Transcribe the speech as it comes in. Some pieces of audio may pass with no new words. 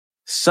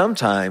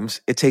Sometimes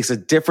it takes a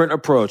different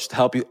approach to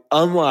help you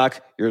unlock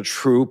your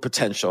true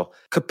potential.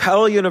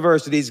 Capella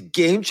University's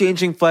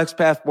game-changing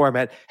FlexPath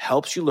format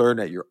helps you learn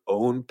at your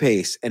own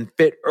pace and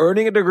fit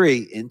earning a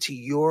degree into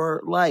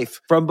your life.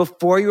 From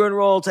before you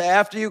enroll to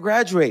after you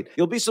graduate,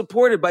 you'll be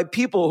supported by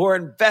people who are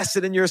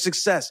invested in your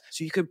success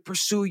so you can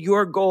pursue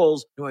your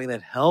goals knowing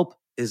that help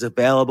is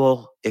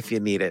available if you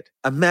need it.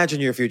 Imagine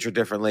your future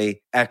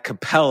differently at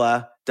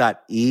capella.edu.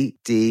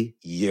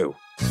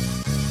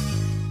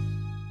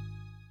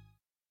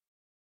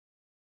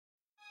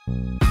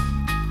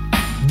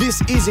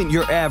 This isn't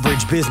your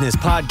average business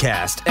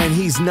podcast, and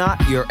he's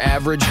not your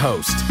average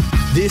host.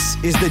 This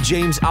is the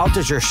James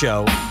Altucher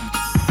Show.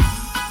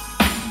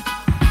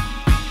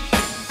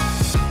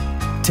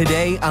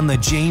 Today on the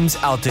James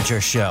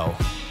Altucher Show.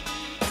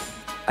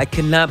 I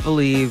cannot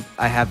believe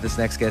I have this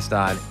next guest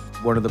on.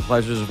 One of the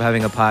pleasures of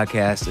having a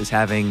podcast is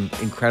having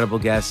incredible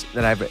guests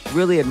that I've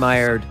really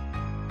admired.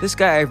 This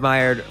guy I've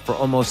admired for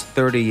almost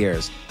 30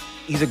 years.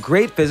 He's a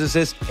great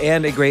physicist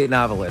and a great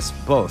novelist,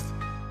 both.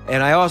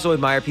 And I also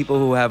admire people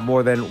who have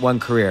more than one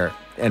career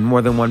and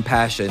more than one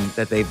passion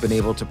that they've been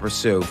able to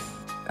pursue.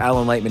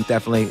 Alan Lightman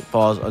definitely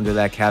falls under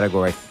that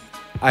category.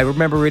 I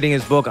remember reading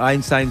his book,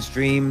 Einstein's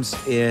Dreams,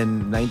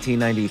 in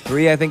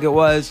 1993, I think it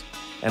was,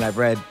 and I've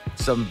read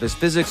some of his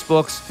physics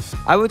books.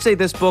 I would say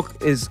this book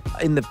is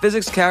in the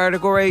physics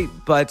category,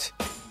 but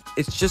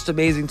it's just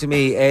amazing to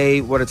me,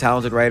 A, what a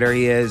talented writer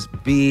he is,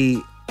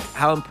 B,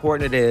 how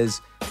important it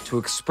is to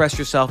express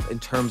yourself in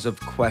terms of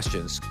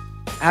questions.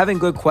 Having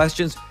good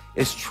questions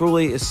is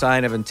truly a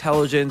sign of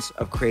intelligence,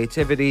 of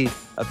creativity,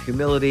 of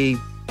humility,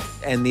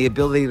 and the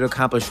ability to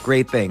accomplish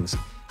great things.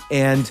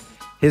 And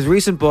his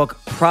recent book,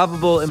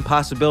 Probable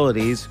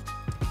Impossibilities,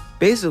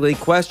 basically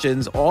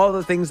questions all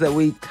the things that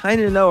we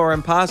kind of know are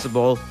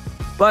impossible,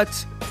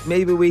 but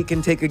maybe we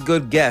can take a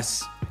good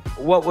guess.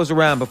 What was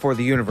around before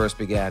the universe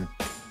began?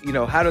 You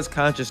know, how does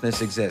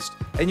consciousness exist?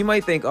 And you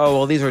might think, oh,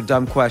 well, these are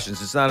dumb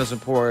questions. It's not as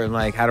important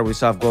like how do we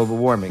solve global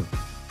warming?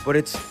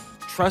 But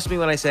trust me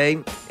when I say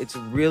it's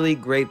really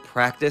great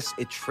practice.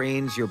 It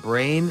trains your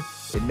brain.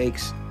 It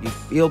makes you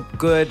feel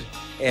good,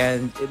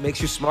 and it makes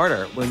you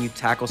smarter when you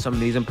tackle some of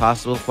these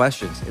impossible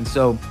questions. And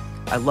so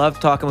I love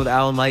talking with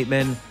Alan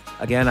Lightman.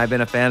 Again, I've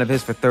been a fan of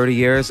his for 30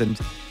 years, and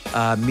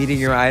meeting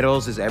your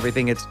idols is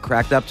everything it's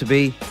cracked up to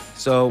be.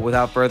 So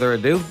without further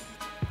ado,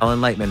 Alan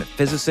Lightman,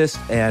 physicist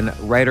and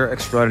writer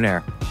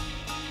extraordinaire.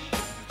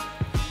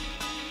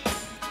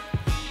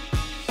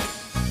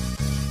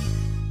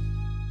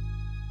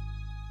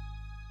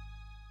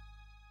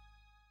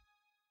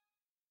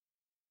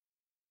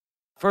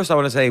 First, I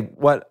want to say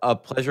what a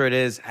pleasure it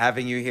is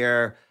having you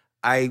here.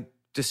 I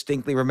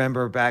distinctly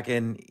remember back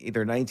in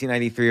either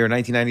 1993 or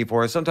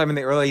 1994, sometime in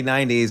the early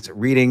 90s,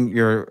 reading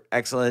your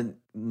excellent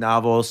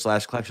novel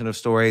 / collection of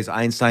stories,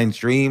 Einstein's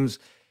Dreams,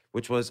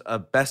 which was a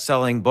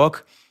best-selling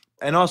book.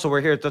 And also,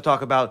 we're here to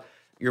talk about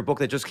your book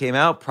that just came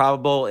out,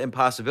 Probable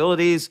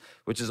Impossibilities,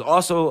 which is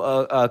also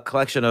a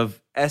collection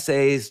of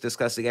essays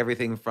discussing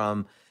everything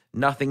from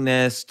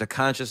nothingness to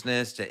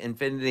consciousness to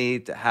infinity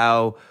to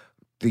how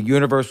the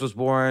universe was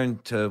born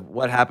to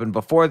what happened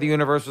before the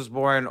universe was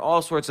born,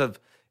 all sorts of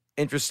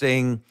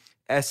interesting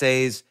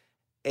essays.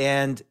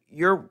 And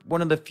you're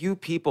one of the few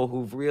people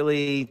who've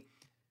really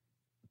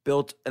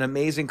built an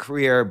amazing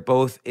career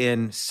both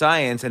in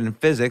science and in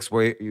physics,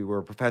 where you were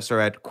a professor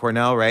at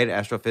Cornell, right?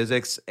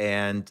 Astrophysics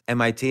and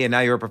MIT. And now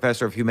you're a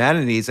professor of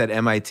humanities at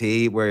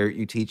MIT, where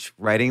you teach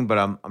writing, but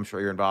I'm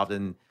sure you're involved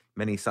in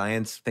many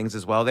science things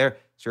as well there.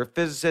 So you're a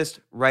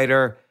physicist,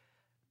 writer.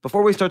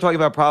 Before we start talking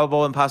about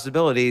Probable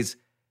Impossibilities,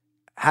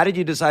 how did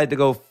you decide to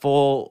go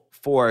full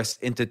force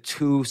into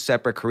two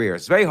separate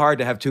careers? It's very hard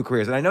to have two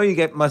careers. And I know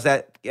you must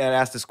get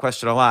asked this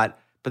question a lot,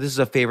 but this is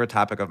a favorite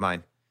topic of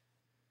mine.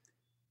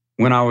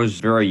 When I was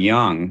very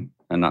young,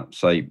 and I'd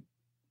say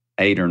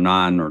 8 or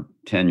 9 or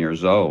 10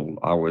 years old,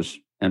 I was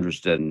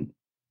interested in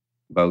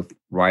both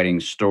writing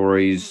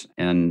stories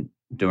and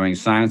doing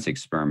science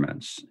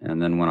experiments.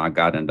 And then when I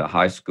got into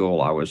high school,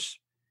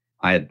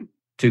 I had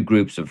two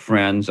groups of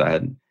friends. I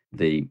had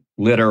the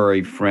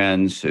literary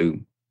friends who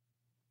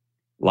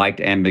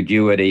liked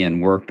ambiguity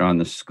and worked on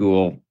the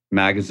school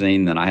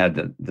magazine. Then I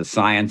had the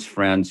science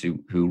friends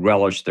who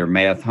relished their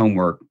math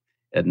homework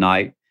at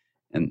night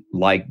and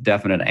liked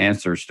definite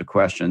answers to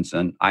questions.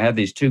 And I had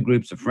these two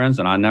groups of friends,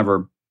 and I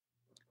never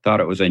thought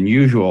it was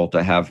unusual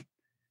to have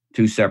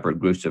two separate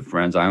groups of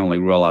friends. I only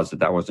realized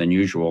that was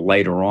unusual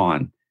later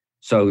on.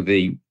 So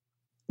the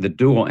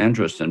dual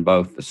interest in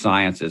both the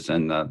sciences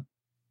and the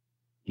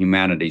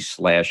humanities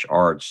 /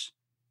 arts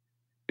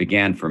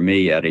began for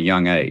me at a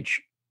young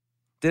age.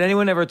 Did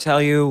anyone ever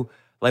tell you,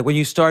 like when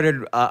you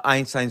started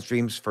Einstein's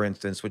Dreams, for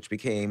instance, which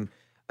became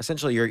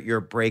essentially your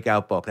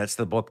breakout book, that's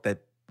the book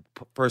that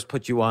first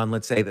put you on,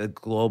 let's say, the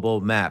global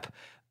map.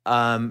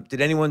 Did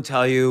anyone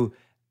tell you,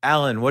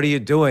 Alan, what are you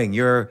doing?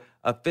 You're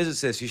a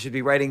physicist. You should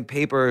be writing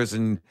papers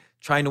and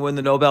trying to win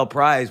the Nobel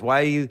Prize.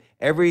 Why are you,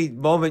 every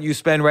moment you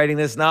spend writing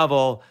this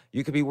novel,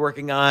 you could be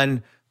working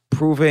on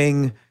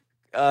proving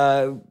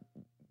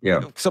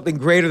Yeah. Something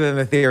greater than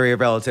the theory of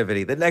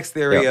relativity, the next Yeah.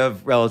 theory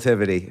of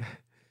relativity.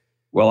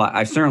 Well,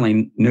 I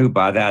certainly knew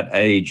by that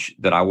age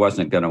that I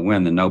wasn't going to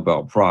win the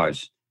Nobel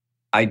Prize.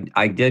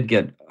 I did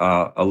get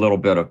a little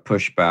bit of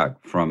pushback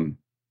from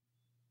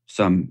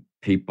some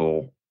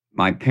people.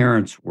 My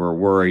parents were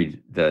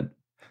worried that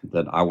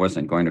I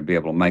wasn't going to be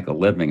able to make a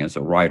living as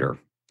a writer.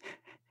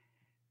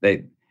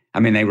 They,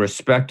 I mean, they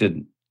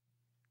respected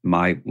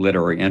my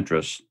literary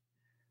interests,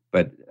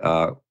 but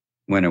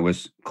when it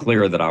was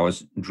clear that I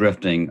was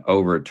drifting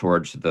over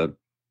towards the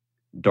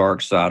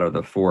dark side of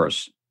the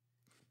force,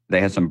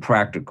 they had some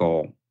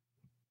practical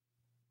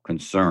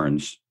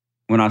concerns.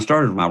 When I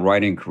started my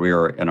writing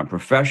career in a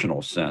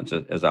professional sense,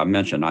 as I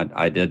mentioned,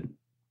 I did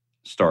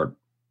start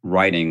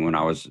writing when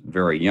I was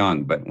very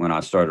young, but when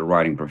I started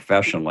writing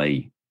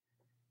professionally,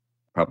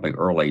 probably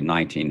early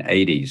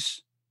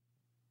 1980s,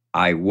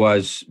 I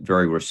was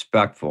very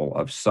respectful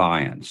of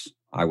science.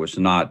 I was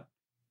not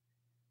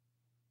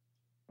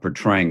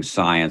portraying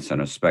science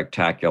in a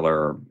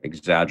spectacular,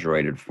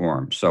 exaggerated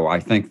form. So I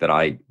think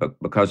that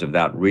because of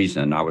that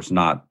reason, I was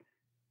not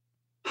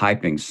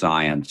hyping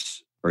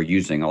science or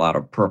using a lot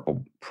of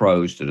purple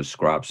prose to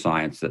describe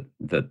science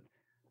that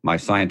my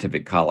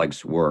scientific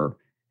colleagues were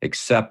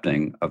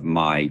accepting of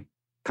my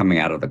coming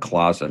out of the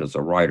closet as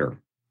a writer.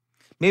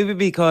 Maybe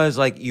because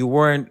like you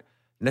weren't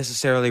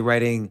necessarily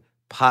writing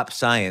pop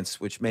science,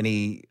 which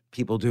many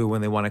people do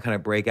when they want to kind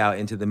of break out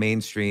into the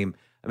mainstream.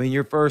 I mean,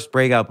 your first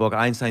breakout book,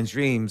 Einstein's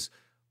Dreams,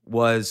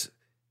 was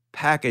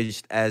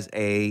packaged as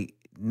a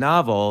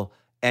novel.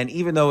 And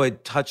even though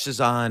it touches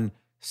on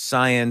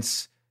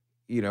science,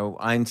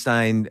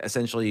 Einstein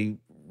essentially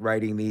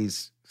writing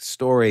these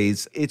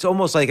stories, it's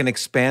almost like an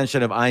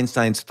expansion of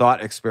Einstein's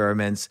thought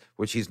experiments,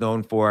 which he's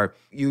known for.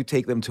 You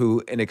take them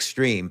to an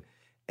extreme.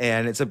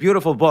 And it's a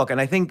beautiful book. And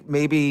I think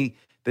maybe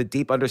the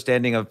deep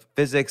understanding of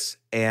physics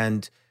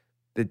and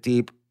the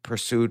deep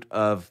pursuit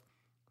of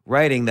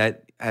writing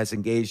that has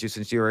engaged you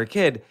since you were a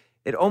kid,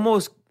 it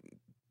almost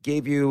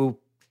gave you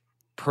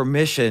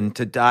permission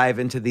to dive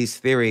into these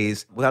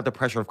theories without the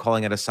pressure of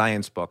calling it a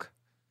science book.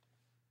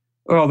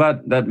 Well,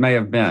 that may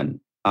have been.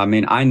 I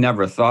mean, I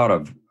never thought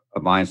of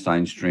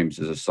Einstein's Dreams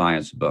as a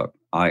science book.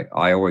 I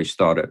always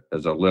thought it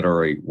as a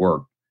literary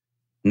work.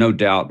 No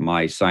doubt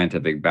my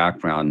scientific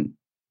background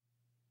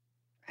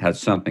had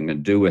something to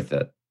do with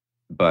it.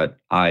 But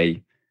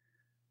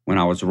when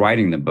I was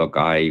writing the book,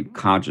 I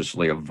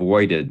consciously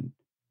avoided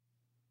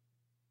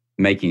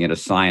making it a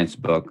science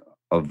book,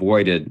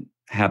 avoided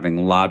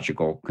having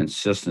logical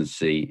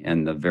consistency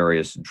in the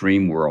various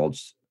dream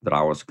worlds that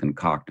I was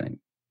concocting.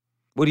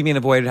 What do you mean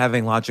avoided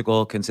having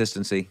logical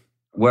consistency?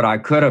 What I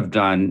could have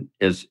done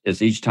is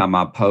each time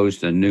I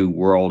posed a new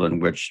world in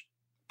which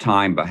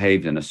time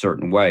behaved in a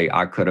certain way,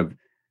 I could have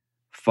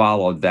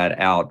followed that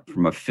out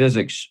from a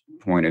physics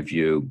point of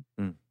view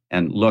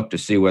and looked to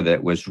see whether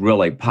it was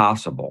really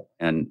possible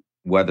and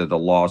whether the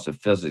laws of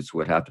physics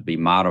would have to be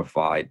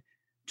modified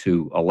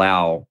to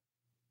allow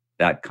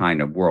that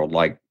kind of world,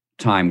 like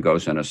time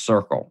goes in a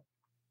circle.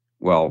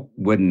 Well,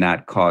 wouldn't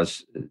that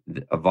cause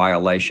a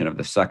violation of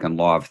the second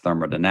law of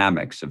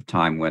thermodynamics if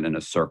time went in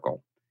a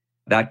circle?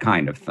 That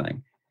kind of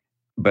thing.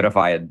 But if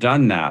I had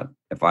done that,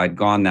 if I had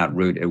gone that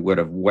route, it would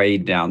have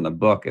weighed down the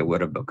book. It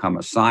would have become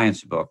a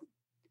science book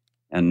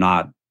and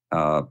not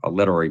a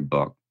literary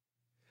book.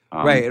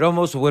 Right. It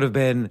almost would have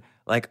been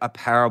like a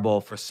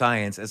parable for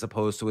science as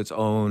opposed to its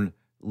own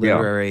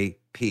literary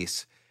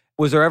piece.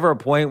 Was there ever a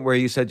point where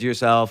you said to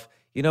yourself,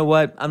 you know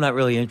what, I'm not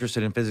really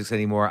interested in physics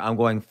anymore. I'm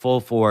going full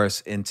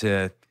force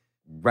into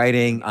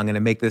writing. I'm going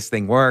to make this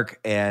thing work.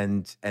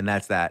 And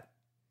that's that.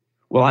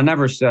 Well, I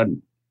never said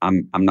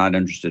I'm not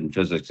interested in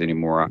physics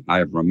anymore. I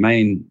have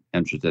remained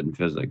interested in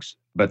physics.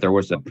 But there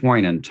was a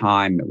point in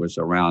time, it was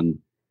around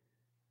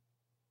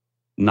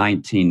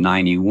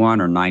 1991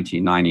 or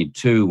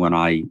 1992 when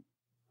I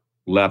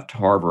left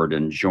Harvard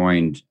and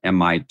joined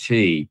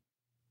MIT,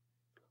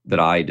 that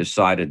I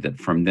decided that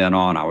from then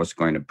on I was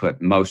going to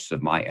put most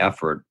of my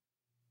effort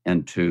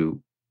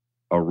into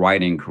a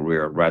writing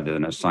career rather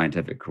than a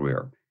scientific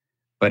career.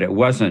 But it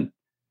wasn't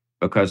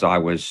because I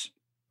was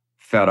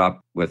fed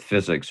up with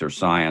physics or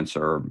science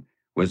or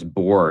was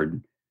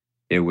bored.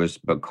 It was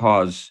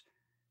because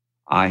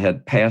I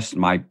had passed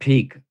my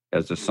peak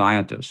as a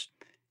scientist.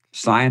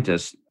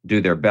 Scientists do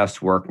their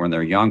best work when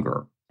they're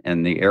younger.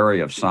 In the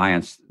area of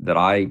science that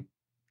I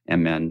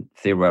am in,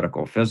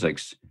 theoretical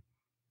physics,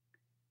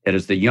 it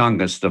is the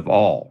youngest of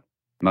all.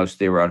 Most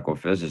theoretical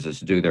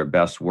physicists do their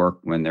best work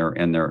when they're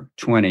in their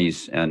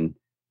 20s and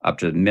up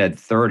to mid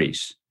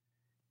 30s.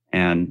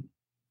 And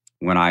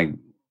when I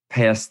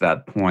passed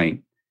that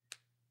point,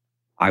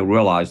 I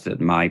realized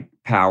that my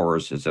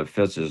powers as a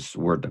physicist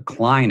were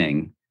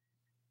declining,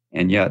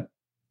 and yet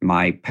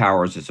my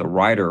powers as a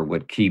writer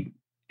would keep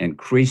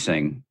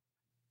increasing,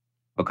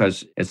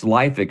 because it's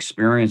life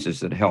experiences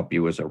that help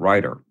you as a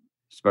writer,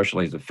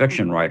 especially as a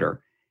fiction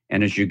writer.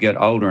 And as you get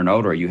older and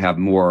older, you have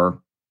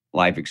more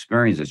life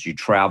experiences. You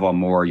travel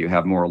more, you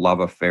have more love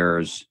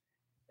affairs,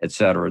 et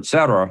cetera, et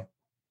cetera.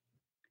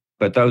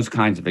 But those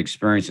kinds of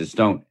experiences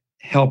don't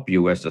help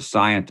you as a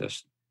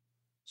scientist.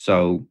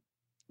 So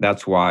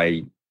that's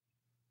why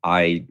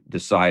I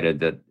decided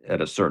that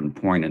at a certain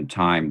point in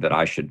time that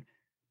I should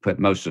put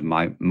most of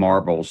my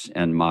marbles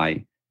in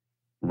my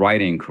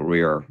writing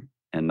career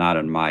and not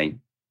in my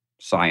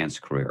science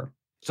career.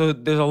 So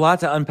there's a lot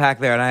to unpack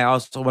there, and I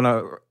also want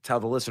to tell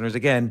the listeners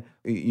again,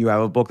 you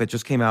have a book that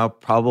just came out,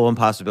 Probable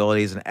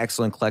Impossibilities, an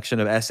excellent collection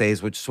of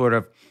essays, which sort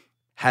of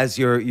has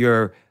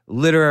your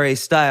literary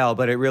style,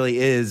 but it really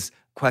is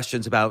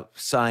questions about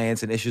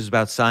science and issues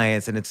about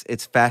science, and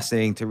it's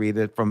fascinating to read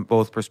it from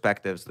both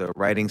perspectives: the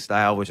writing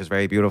style, which is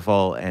very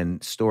beautiful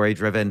and story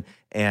driven,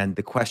 and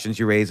the questions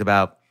you raise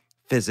about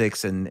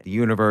physics and the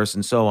universe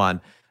and so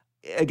on.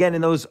 Again,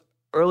 in those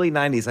early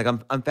 '90s, like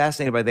I'm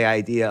fascinated by the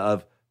idea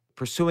of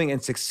pursuing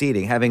and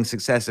succeeding, having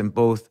success in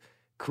both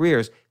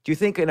careers. Do you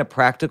think, in a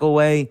practical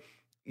way,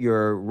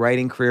 your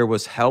writing career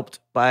was helped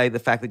by the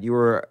fact that you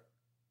were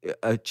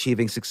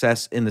achieving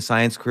success in the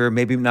science career?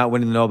 Maybe not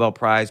winning the Nobel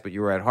Prize, but you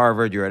were at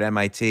Harvard, you were at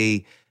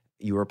MIT,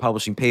 you were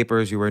publishing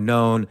papers, you were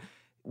known.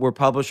 Were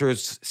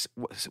publishers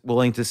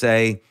willing to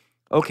say,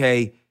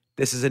 okay,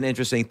 this is an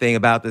interesting thing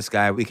about this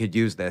guy, we could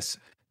use this?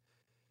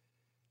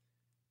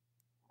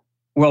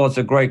 Well, it's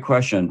a great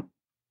question.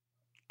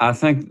 I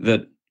think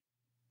that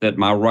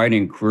my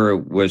writing career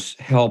was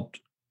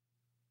helped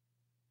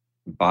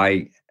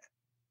by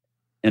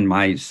in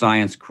my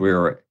science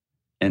career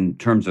in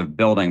terms of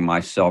building my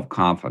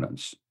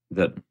self-confidence.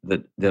 That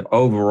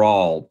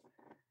overall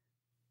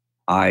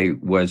I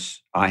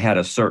had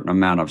a certain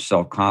amount of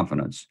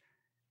self-confidence.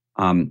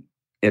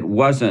 It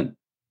wasn't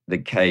the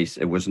case.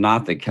 It was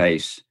not the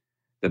case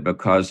that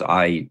because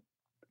I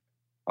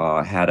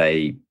had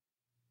a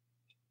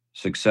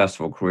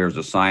successful career as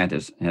a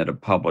scientist and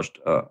had published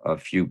a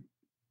few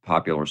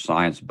popular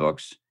science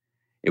books,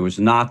 it was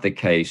not the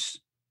case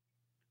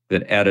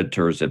that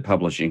editors at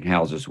publishing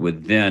houses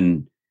would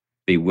then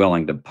be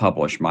willing to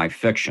publish my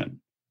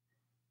fiction.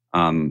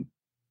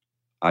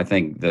 I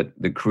think that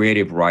the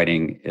creative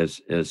writing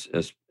is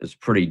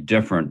pretty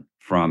different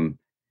from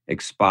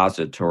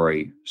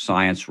expository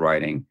science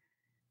writing,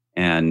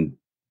 and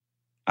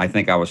I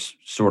think I was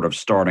sort of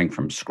starting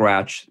from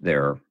scratch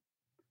there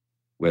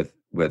with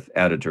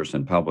editors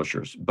and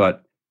publishers.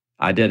 But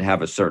I did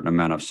have a certain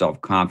amount of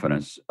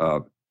self-confidence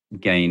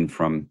gained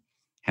from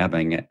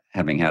having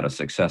had a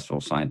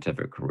successful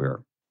scientific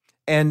career.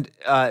 And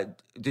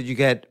did you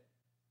get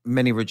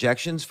many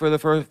rejections for the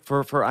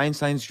for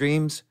Einstein's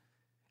Dreams?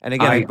 And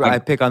again, I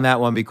pick on that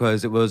one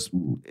because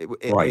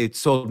it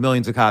sold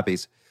millions of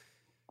copies.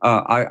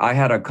 I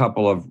had a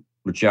couple of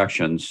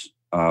rejections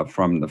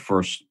from the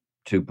first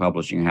two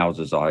publishing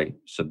houses I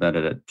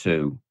submitted it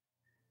to,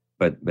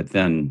 but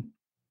then,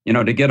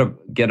 to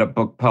get a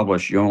book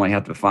published, you only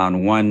have to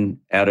find one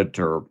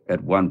editor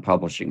at one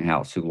publishing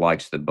house who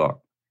likes the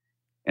book,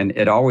 and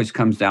it always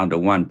comes down to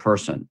one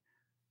person,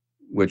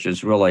 which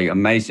is really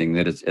amazing.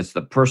 That it's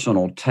the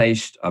personal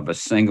taste of a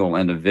single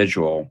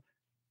individual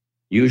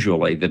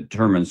usually that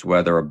determines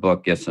whether a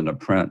book gets into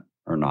print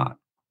or not.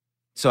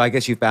 So I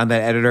guess you found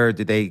that editor.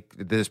 Did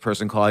this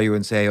person call you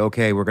and say,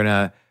 "Okay, we're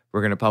gonna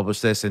publish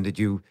this"? And did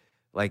you,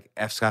 like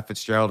F. Scott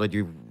Fitzgerald, did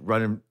you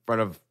run in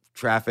front of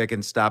traffic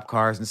and stop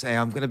cars and say,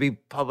 "I'm going to be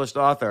published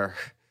author"?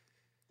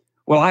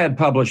 Well, I had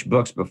published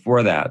books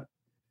before that,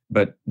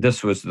 but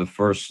this was the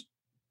first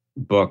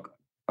book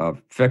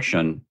of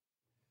fiction.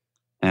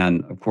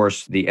 And of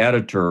course, the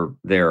editor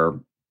there,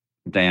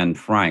 Dan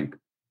Frank,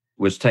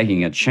 was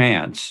taking a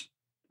chance.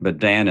 But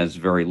Dan is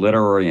very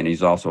literary and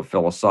he's also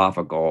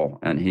philosophical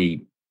and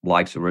he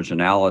likes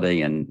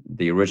originality, and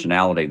the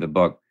originality of the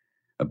book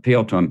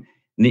appealed to him.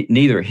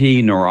 Neither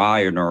he nor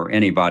I nor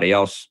anybody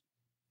else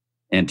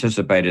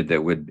anticipated that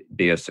it would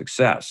be a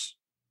success.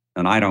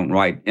 And I don't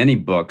write any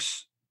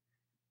books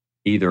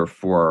either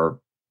for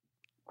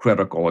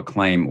critical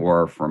acclaim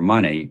or for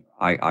money.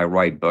 I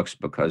write books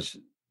because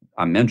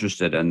I'm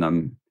interested in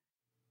them.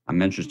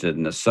 I'm interested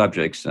in the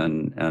subjects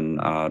and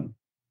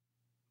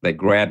they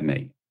grab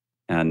me.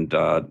 And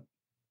I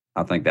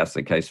think that's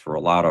the case for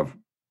a lot of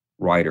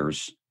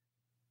writers.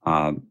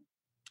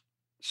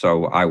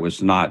 So I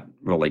was not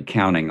really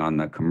counting on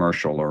the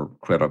commercial or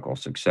critical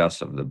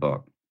success of the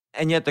book.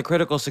 And yet the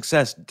critical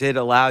success did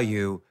allow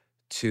you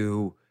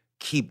to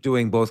keep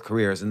doing both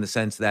careers, in the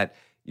sense that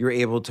you're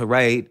able to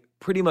write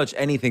pretty much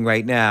anything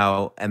right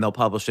now and they'll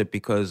publish it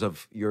because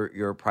of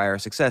your prior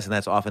success. And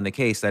that's often the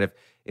case, that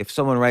if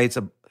someone writes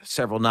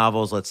several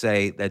novels, let's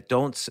say, that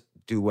don't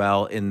do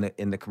well in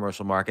the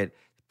commercial market,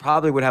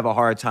 probably would have a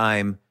hard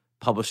time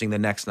publishing the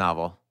next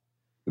novel.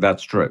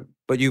 That's true.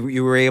 But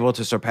you were able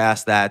to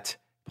surpass that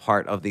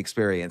part of the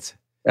experience.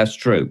 That's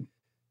true.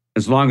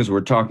 As long as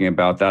we're talking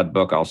about that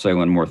book, I'll say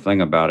one more thing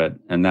about it,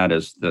 and that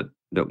is that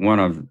one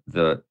of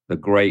the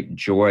great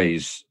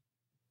joys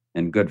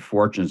and good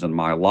fortunes in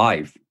my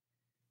life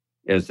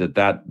is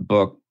that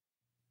book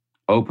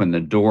opened the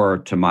door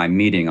to my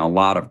meeting a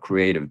lot of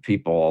creative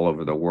people all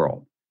over the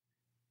world.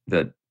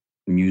 That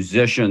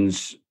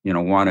musicians,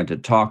 wanted to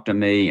talk to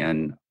me,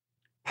 and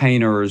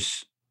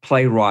painters,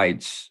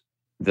 playwrights,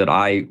 that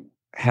I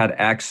had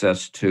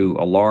access to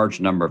a large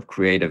number of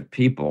creative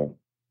people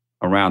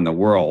around the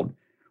world,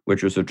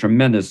 which was a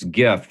tremendous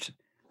gift.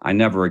 I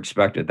never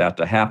expected that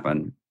to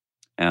happen.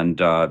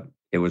 And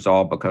it was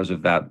all because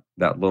of that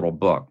little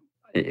book.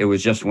 It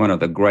was just one of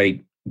the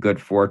great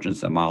good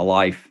fortunes in my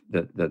life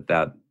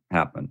that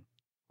happened.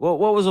 Well,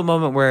 what was a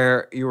moment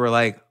where you were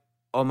like,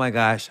 "Oh my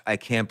gosh, I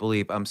can't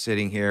believe I'm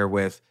sitting here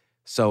with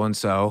so and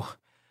so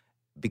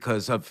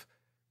because of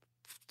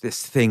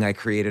this thing I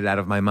created out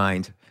of my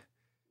mind"?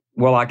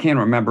 Well, I can't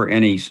remember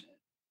any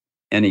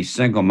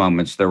single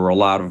moments. There were a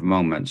lot of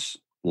moments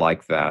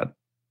like that.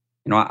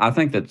 I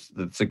think that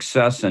the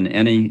success in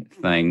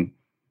anything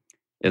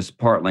is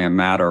partly a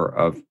matter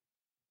of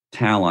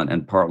talent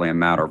and partly a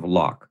matter of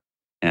luck.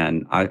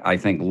 And I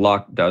think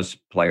luck does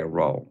play a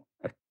role.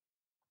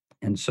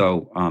 And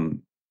so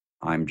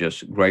I'm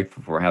just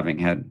grateful for having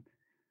had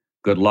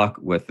good luck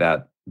with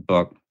that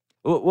book.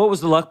 What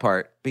was the luck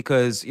part?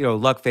 Because,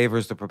 luck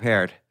favors the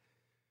prepared.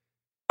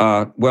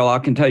 Well, I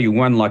can tell you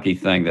one lucky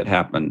thing that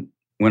happened.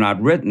 When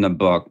I'd written the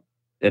book,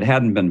 it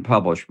hadn't been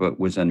published, but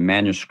was in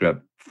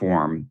manuscript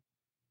form.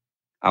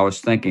 I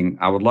was thinking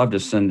I would love to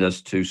send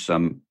this to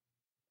some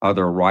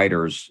other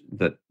writers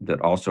that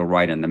also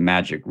write in the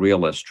magic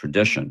realist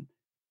tradition.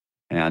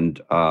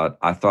 And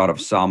I thought of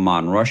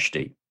Salman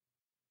Rushdie.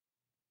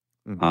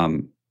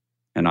 Mhm.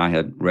 And I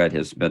had read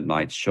his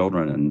Midnight's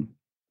Children and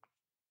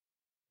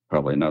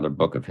probably another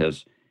book of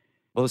his.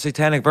 Well, the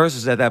Satanic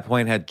Verses at that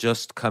point had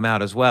just come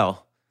out as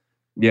well.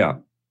 Yeah.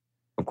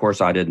 Of course,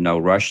 I didn't know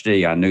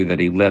Rushdie. I knew that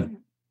he lived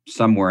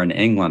somewhere in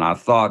England, I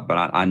thought,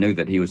 but I knew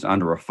that he was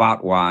under a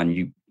fatwa and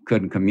you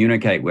couldn't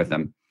communicate with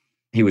him.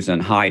 He was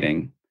in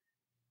hiding.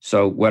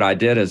 So what I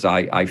did is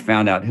I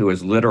found out who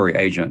his literary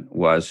agent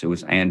was, who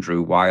was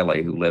Andrew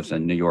Wiley, who lives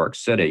in New York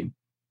City.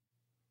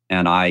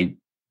 And I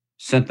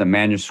sent the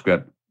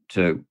manuscript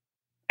to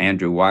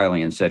Andrew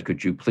Wiley and said,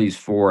 could you please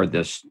forward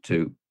this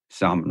to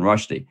Salman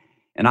Rushdie?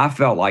 And I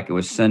felt like it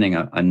was sending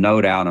a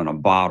note out in a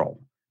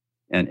bottle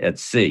and at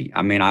sea.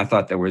 I mean, I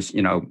thought there was,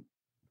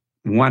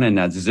 one in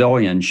a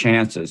zillion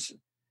chances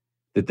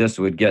that this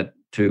would get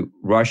to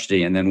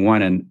Rushdie, and then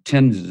one in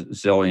 10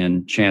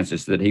 zillion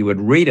chances that he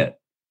would read it.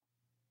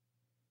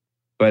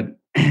 But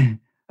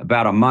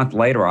about a month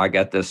later, I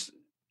got this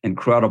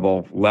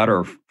incredible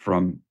letter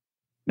from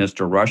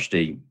Mr.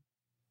 Rushdie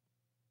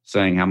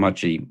saying how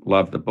much he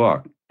loved the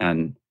book.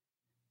 And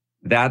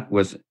that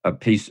was a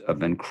piece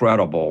of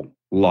incredible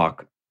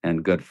luck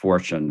and good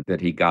fortune that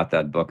he got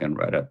that book and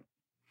read it.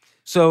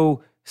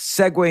 So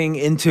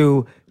segueing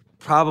into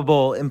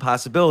Probable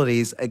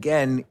Impossibilities,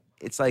 again,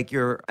 it's like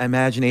your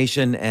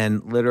imagination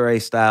and literary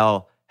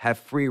style have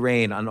free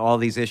reign on all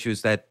these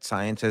issues that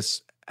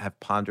scientists have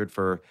pondered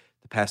for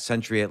the past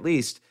century at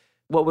least.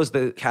 What was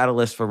the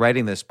catalyst for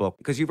writing this book?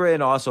 Because you've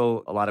written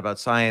also a lot about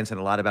science and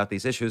a lot about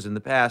these issues in the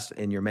past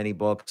in your many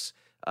books.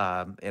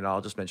 And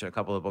I'll just mention a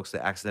couple of books.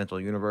 The Accidental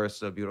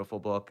Universe, a beautiful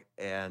book.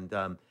 And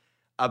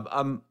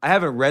I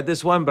haven't read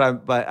this one,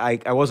 but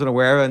I wasn't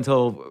aware of it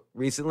until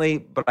recently.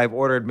 But I've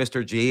ordered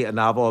Mr. G, a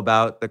novel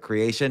about the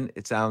creation.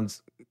 It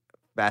sounds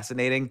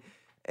fascinating.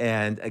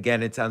 And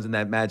again, it sounds in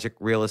that magic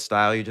realist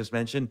style you just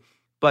mentioned.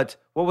 But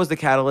what was the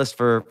catalyst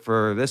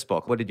for this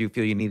book? What did you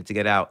feel you needed to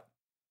get out?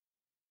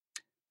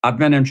 I've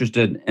been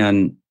interested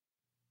in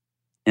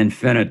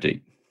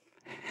infinity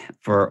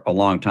for a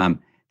long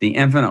time, the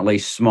infinitely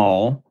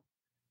small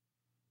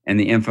and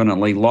the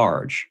infinitely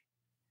large.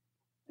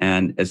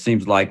 And it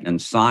seems like in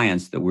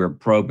science that we're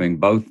probing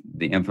both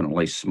the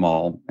infinitely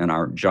small and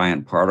our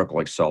giant particle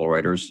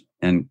accelerators.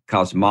 In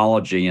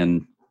cosmology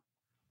and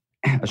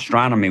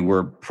astronomy,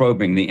 we're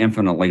probing the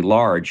infinitely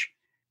large.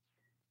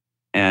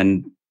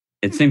 And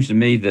it seems to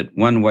me that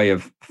one way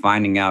of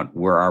finding out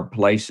where our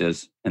place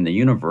is in the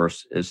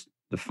universe is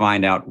to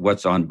find out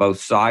what's on both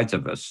sides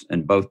of us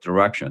in both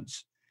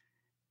directions,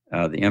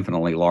 the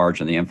infinitely large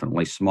and the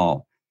infinitely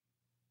small.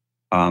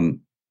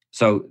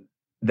 So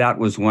that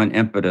was one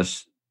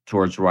impetus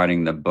towards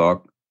writing the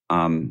book.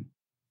 I'm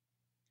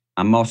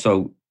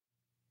also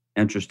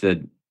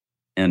interested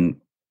in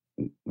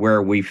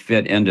where we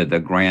fit into the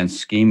grand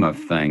scheme of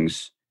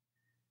things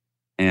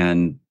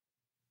and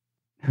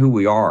who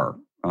we are.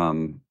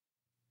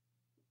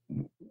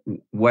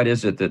 What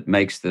is it that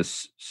makes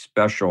this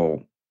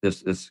special,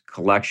 this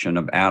collection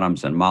of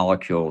atoms and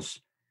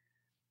molecules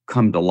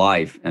come to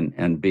life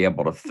and be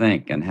able to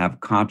think and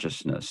have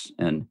consciousness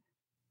and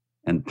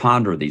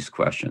ponder these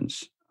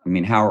questions? I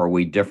mean, how are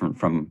we different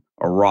from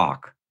a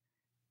rock?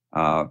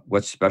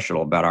 What's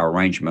special about our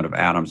arrangement of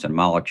atoms and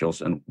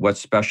molecules? And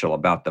what's special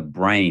about the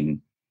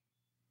brain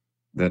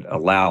that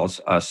allows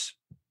us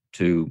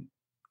to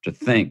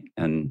think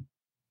and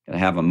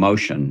have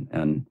emotion?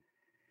 And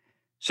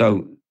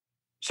so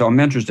I'm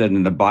interested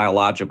in the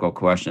biological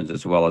questions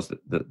as well as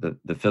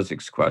the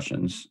physics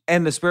questions.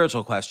 And the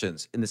spiritual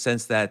questions, in the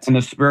sense that, And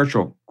the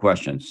spiritual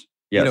questions.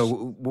 Yes.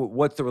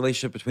 What's the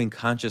relationship between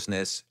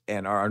consciousness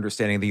and our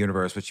understanding of the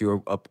universe, which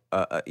you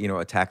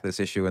attack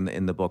this issue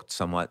in the book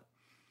somewhat.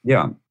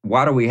 Yeah.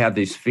 Why do we have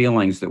these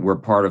feelings that we're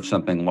part of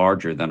something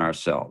larger than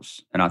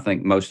ourselves? And I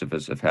think most of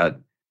us have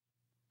had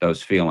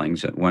those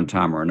feelings at one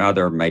time or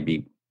another,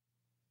 maybe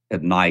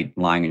at night,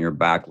 lying on your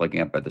back,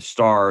 looking up at the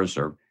stars,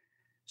 or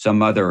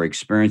some other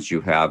experience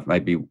you have,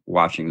 maybe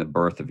watching the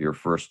birth of your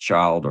first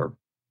child, or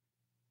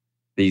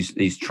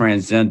these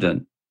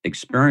transcendent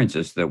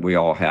experiences that we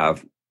all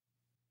have.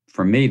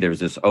 For me, there's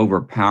this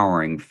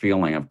overpowering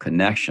feeling of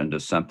connection to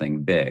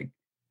something big.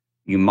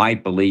 You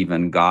might believe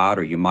in God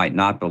or you might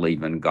not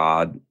believe in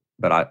God,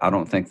 but I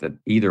don't think that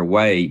either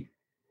way,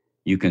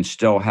 you can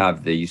still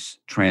have these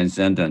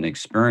transcendent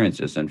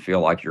experiences and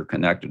feel like you're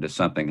connected to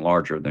something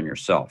larger than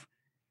yourself.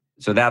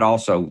 So that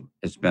also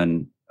has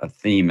been a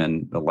theme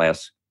in the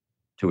last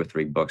 2 or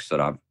 3 books that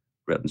I've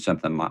written,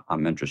 something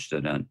I'm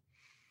interested in.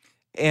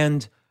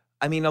 And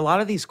I mean, a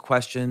lot of these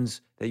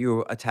questions that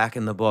you attack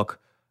in the book,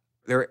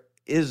 there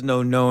is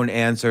no known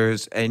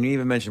answers. And you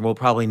even mentioned we'll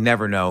probably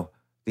never know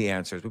the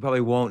answers. We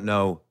probably won't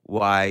know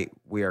why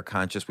we are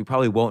conscious. We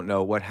probably won't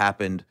know what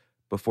happened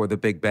before the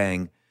Big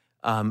Bang.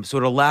 So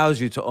it allows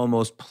you to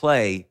almost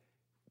play.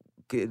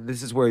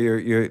 This is where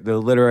the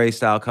literary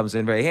style comes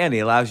in very handy.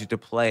 It allows you to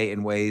play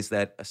in ways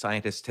that a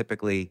scientist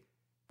typically,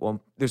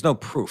 well, there's no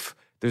proof.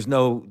 There's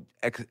no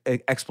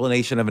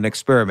explanation of an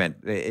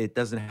experiment. It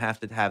doesn't have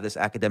to have this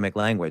academic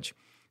language.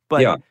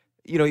 But, Yeah.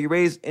 You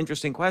raise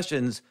interesting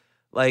questions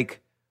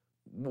like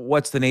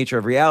what's the nature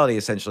of reality,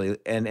 essentially?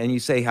 And you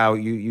say how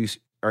you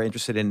are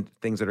interested in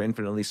things that are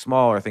infinitely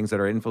small or things that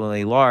are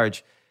infinitely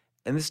large.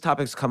 And this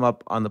topic's come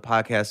up on the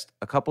podcast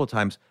a couple of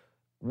times.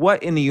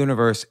 What in the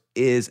universe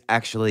is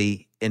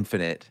actually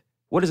infinite?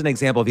 What is an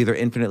example of either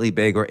infinitely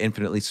big or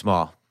infinitely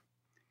small?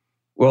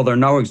 Well, there are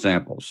no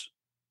examples.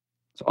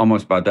 It's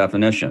almost by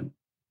definition.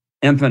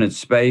 Infinite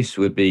space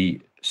would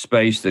be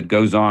space that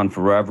goes on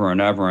forever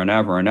and ever and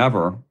ever and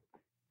ever.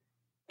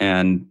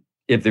 And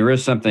if there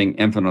is something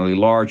infinitely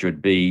large, it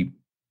would be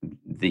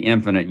the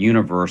infinite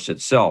universe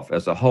itself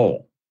as a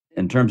whole.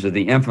 In terms of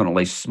the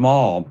infinitely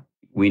small,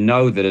 we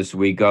know that as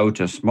we go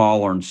to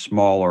smaller and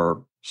smaller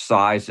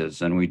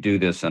sizes, and we do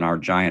this in our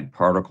giant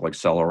particle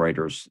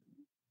accelerators,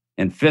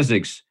 in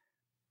physics,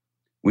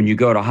 when you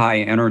go to high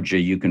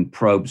energy, you can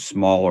probe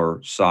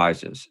smaller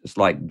sizes. It's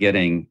like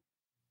getting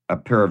a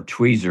pair of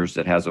tweezers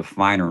that has a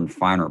finer and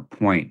finer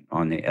point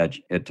on the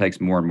edge. It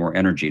takes more and more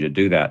energy to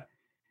do that.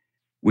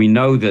 We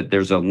know that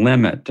there's a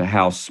limit to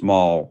how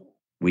small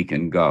we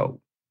can go,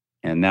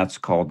 and that's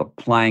called the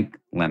Planck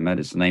limit.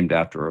 It's named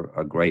after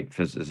a great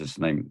physicist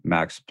named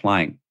Max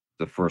Planck,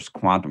 the first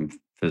quantum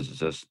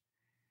physicist.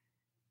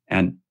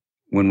 And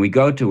when we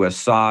go to a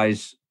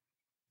size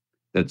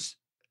that's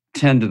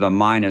 10 to the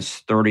minus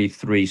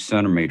 33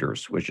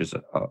 centimeters, which is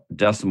a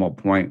decimal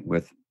point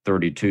with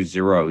 32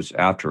 zeros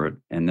after it,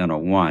 and then a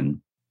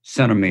 1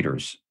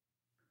 centimeters,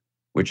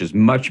 which is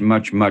much,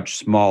 much, much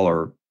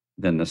smaller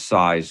than the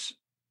size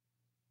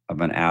of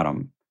an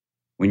atom.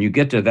 When you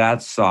get to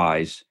that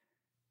size,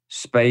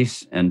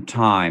 space and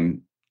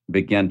time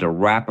begin to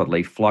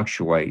rapidly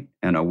fluctuate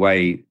in a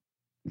way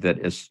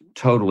that is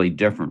totally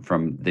different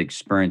from the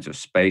experience of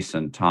space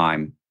and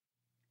time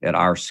at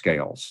our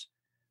scales.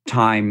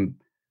 Time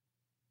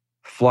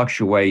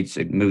fluctuates,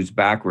 it moves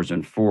backwards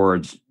and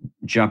forwards,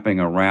 jumping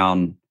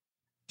around.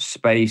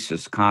 Space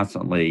is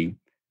constantly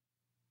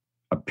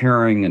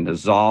appearing and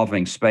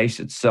dissolving. Space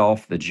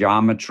itself, the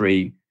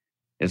geometry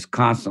is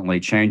constantly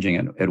changing.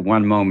 At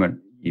one moment,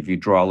 if you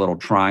draw a little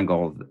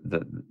triangle,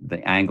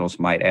 the angles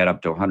might add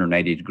up to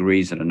 180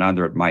 degrees, and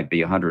another it might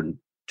be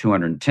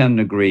 210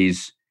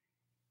 degrees.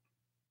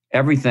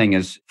 Everything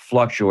is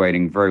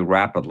fluctuating very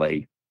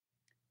rapidly,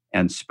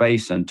 and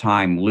space and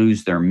time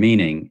lose their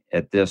meaning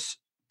at this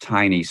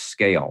tiny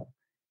scale.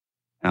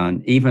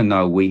 And even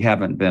though we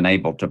haven't been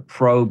able to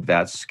probe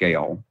that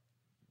scale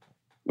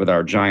with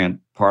our giant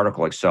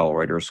particle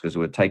accelerators, because it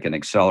would take an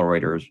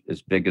accelerator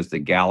as big as the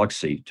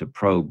galaxy to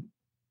probe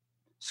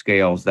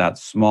scales that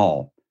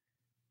small,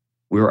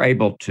 we were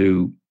able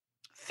to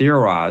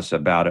theorize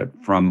about it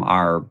from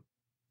our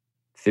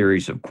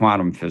theories of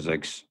quantum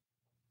physics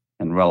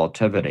and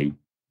relativity.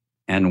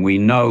 And we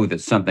know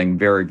that something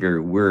very,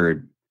 very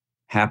weird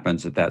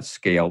happens at that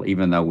scale,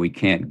 even though we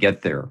can't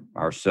get there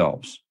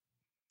ourselves.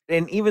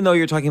 And even though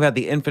you're talking about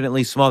the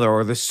infinitely smaller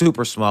or the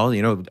super small,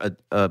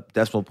 a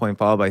decimal point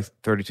followed by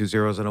 32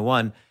 zeros and a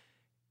 1,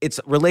 it's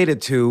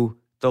related to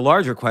the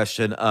larger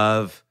question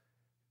of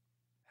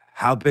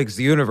how big's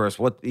the universe?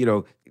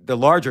 The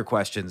larger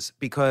questions,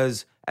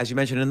 because as you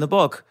mentioned in the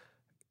book,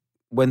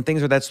 when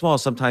things are that small,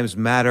 sometimes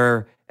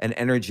matter and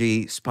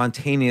energy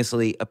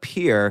spontaneously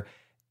appear.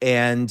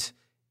 And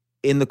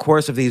in the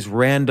course of these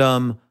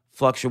random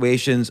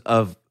fluctuations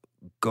of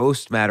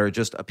ghost matter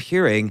just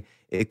appearing,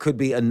 it could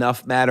be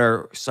enough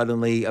matter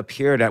suddenly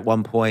appeared at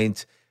one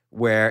point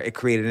where it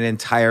created an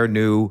entire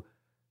new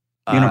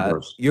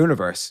universe.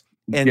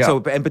 And Yeah.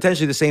 and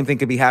potentially the same thing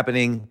could be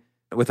happening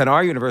within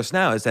our universe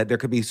now, is that there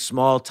could be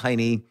small,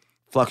 tiny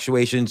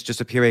fluctuations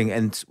just appearing,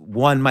 and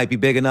one might be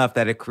big enough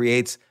that it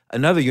creates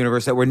another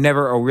universe that we're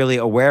never really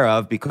aware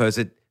of because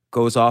it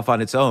goes off on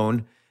its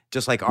own,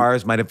 just like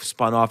ours might have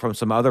spun off from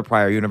some other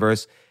prior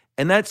universe.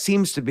 And that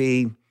seems to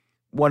be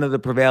one of the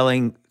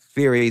prevailing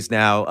theories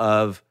now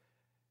of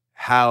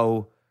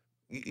how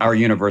our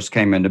universe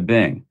came into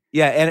being.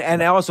 Yeah,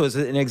 and also as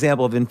an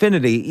example of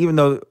infinity, even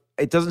though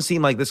it doesn't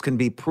seem like this can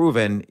be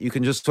proven, you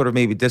can just sort of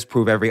maybe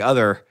disprove every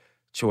other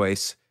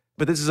choice.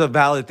 But this is a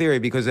valid theory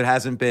because it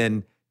hasn't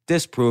been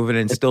disproven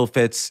and still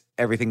fits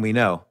everything we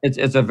know.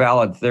 It's a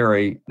valid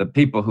theory. The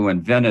people who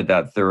invented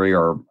that theory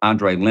are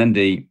Andre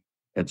Linde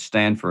at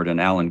Stanford and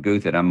Alan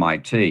Guth at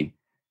MIT.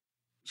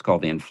 It's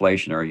called the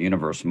inflationary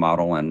universe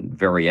model and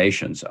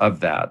variations of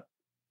that.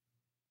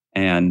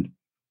 And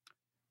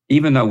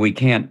even though we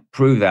can't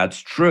prove that's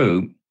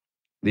true,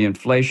 the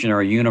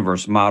inflationary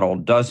universe model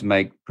does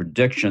make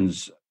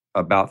predictions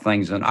about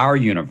things in our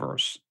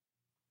universe.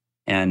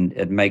 And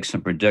it makes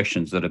some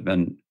predictions that have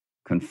been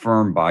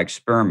confirmed by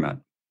experiment.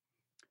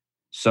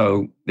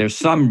 So there's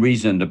some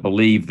reason to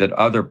believe that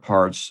other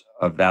parts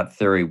of that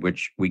theory,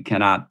 which we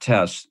cannot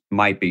test,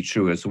 might be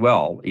true as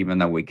well, even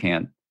though we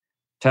can't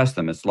test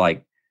them. It's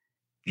like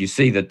if you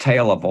see the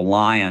tail of a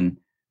lion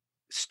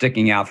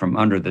sticking out from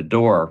under the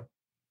door,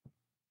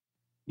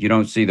 you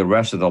don't see the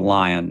rest of the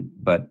lion,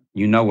 but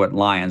you know what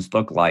lions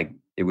look like.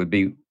 It would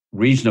be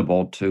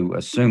reasonable to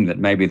assume that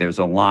maybe there's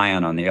a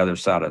lion on the other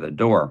side of the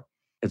door.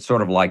 It's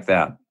sort of like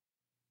that.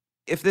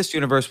 If this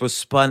universe was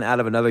spun out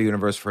of another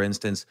universe, for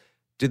instance,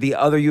 do the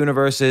other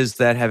universes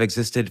that have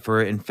existed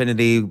for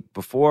infinity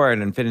before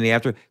and infinity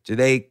after, do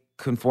they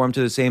conform to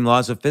the same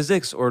laws of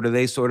physics, or do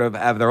they sort of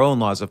have their own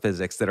laws of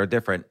physics that are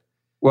different?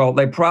 Well,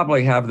 they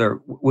probably have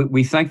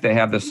we think they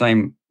have the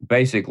same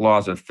basic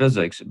laws of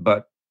physics,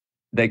 but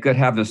they could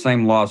have the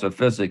same laws of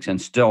physics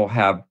and still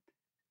have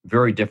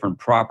very different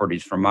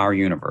properties from our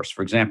universe.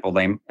 For example,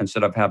 they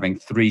instead of having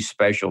 3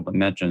 spatial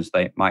dimensions,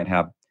 they might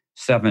have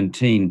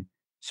 17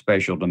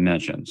 spatial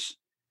dimensions.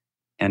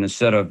 And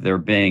instead of there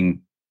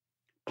being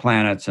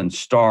planets and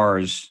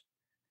stars,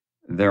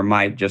 there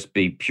might just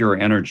be pure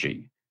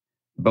energy.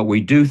 But we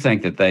do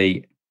think that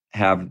they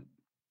have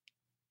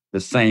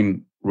the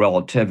same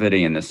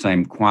relativity and the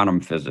same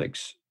quantum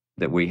physics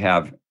that we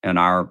have in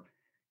our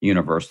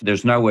universe.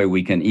 There's no way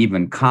we can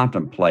even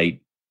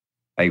contemplate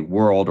a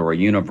world or a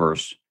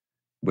universe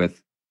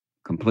with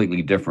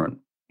completely different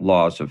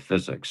laws of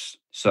physics.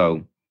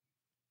 So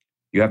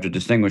you have to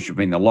distinguish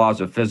between the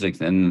laws of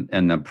physics and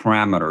the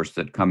parameters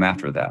that come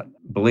after that.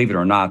 Believe it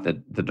or not, that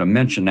the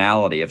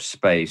dimensionality of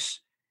space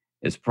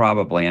is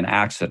probably an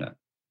accident.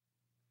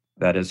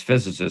 That is,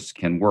 physicists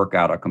can work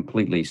out a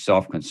completely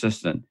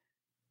self-consistent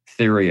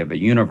theory of a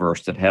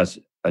universe that has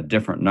a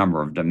different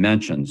number of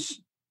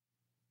dimensions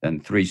than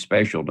 3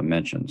 spatial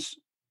dimensions.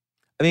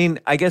 I mean,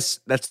 I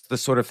guess that's the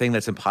sort of thing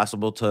that's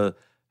impossible to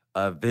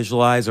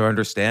visualize or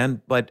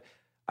understand. But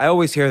I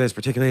always hear this,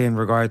 particularly in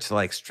regards to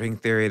like string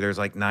theory. There's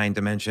like 9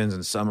 dimensions,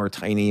 and some are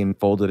tiny and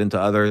folded into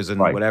others, and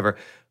Right. whatever.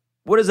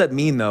 What does that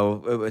mean,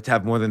 though, to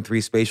have more than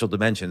 3 spatial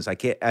dimensions? I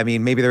can't. I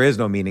mean, maybe there is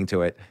no meaning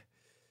to it.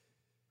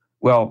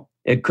 Well,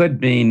 it could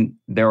mean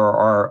there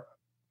are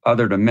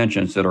other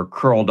dimensions that are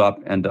curled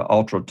up into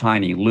ultra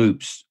tiny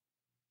loops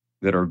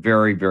that are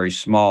very, very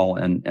small,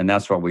 and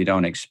that's why we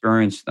don't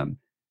experience them.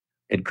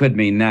 It could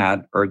mean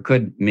that, or it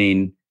could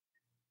mean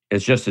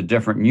it's just a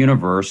different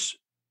universe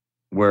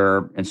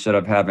where instead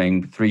of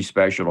having 3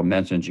 spatial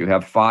dimensions, you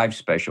have 5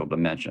 spatial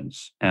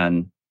dimensions,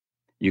 and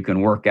you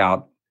can work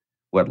out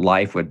what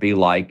life would be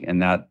like in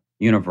that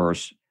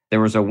universe.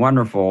 There was a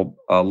wonderful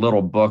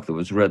little book that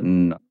was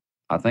written,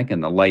 I think,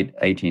 in the late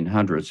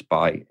 1800s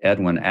by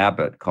Edwin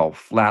Abbott called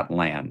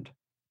Flatland.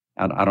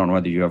 I don't know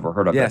whether you ever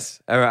heard of it.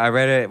 Yes, I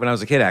read it when I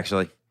was a kid,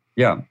 actually.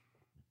 Yeah.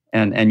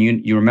 And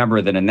you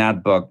remember that in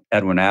that book,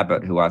 Edwin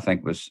Abbott, who I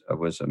think was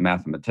a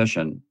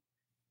mathematician,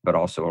 but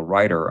also a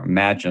writer,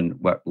 imagined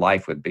what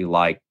life would be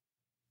like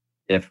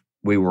if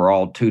we were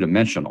all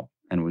 2-dimensional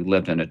and we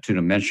lived in a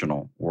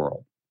 2-dimensional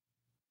world.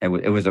 It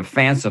was a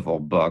fanciful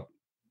book,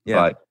 Yeah.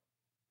 but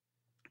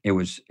it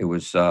was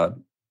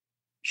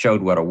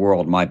showed what a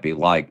world might be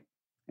like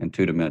in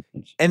 2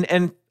 dimensions.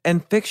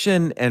 And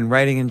fiction and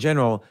writing in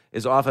general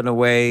is often a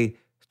way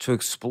to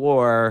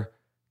explore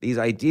these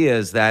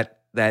ideas that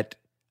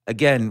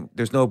again,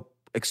 there's no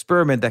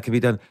experiment that can be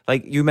done.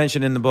 Like you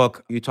mentioned in the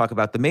book, you talk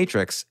about the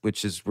Matrix,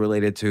 which is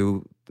related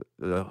to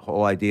the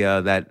whole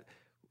idea that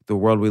the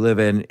world we live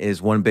in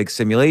is one big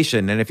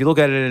simulation. And if you look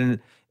at it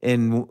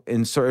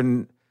in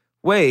certain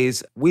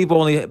ways, we've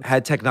only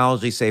had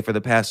technology, say, for the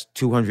past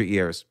 200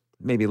 years,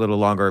 maybe a little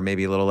longer,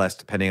 maybe a little less,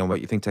 depending on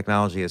what you think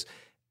technology is.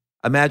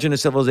 Imagine a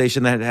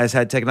civilization that has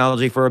had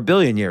technology for 1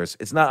 billion years.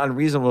 It's not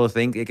unreasonable to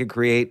think it could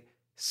create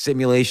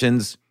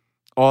simulations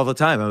all the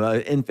time,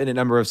 an infinite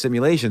number of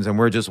simulations, and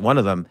we're just one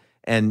of them.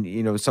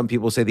 And, some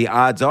people say the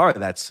odds are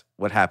that's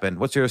what happened.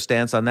 What's your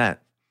stance on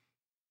that?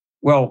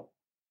 Well,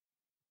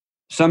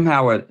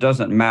 somehow it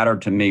doesn't matter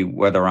to me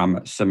whether I'm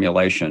a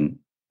simulation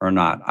or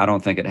not. I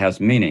don't think it has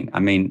meaning. I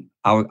mean,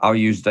 I'll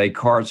use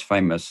Descartes'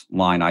 famous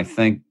line, I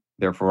think,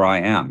 therefore I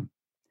am.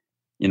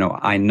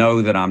 I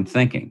know that I'm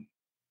thinking,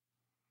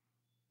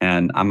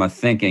 and I'm a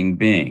thinking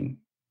being,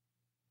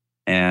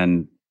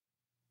 and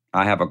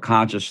I have a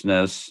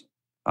consciousness.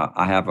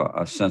 I have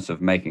a sense of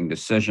making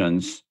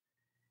decisions,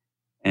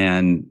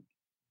 and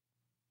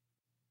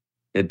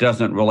it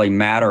doesn't really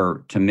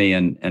matter to me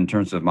in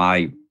terms of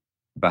my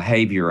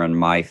behavior and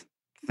my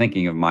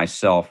thinking of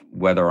myself,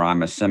 whether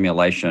I'm a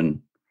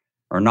simulation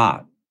or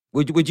not.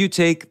 Would you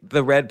take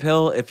the red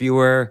pill if you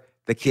were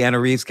the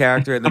Keanu Reeves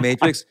character in The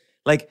Matrix?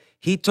 Like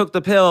he took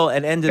the pill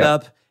and ended Yeah.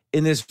 up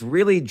in this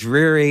really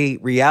dreary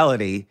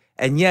reality.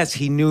 And yes,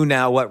 he knew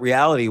now what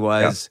reality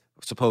was,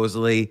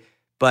 supposedly,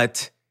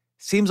 but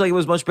seems like it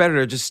was much better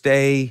to just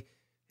stay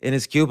in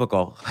his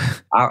cubicle.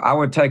 I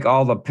would take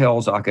all the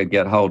pills I could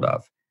get hold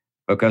of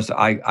because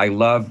I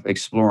love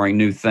exploring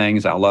new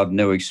things. I love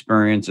new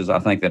experiences. I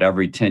think that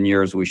every 10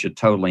 years we should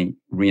totally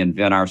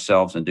reinvent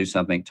ourselves and do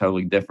something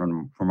totally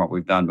different from what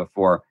we've done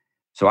before.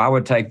 So I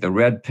would take the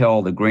red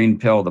pill, the green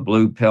pill, the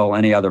blue pill,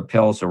 any other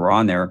pills that were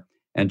on there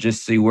and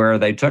just see where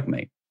they took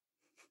me.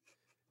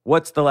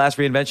 What's the last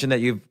reinvention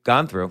that you've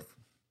gone through?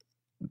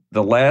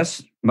 The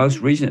most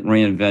recent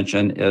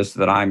reinvention is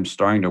that I'm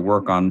starting to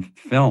work on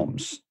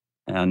films.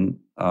 And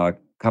a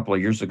couple of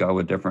years ago,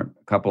 a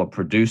couple of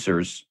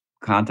producers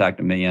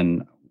contacted me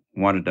and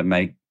one of them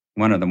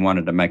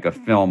wanted to make a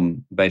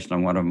film based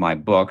on one of my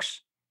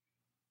books.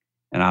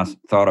 And I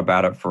thought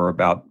about it for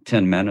about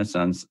 10 minutes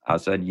and I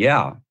said,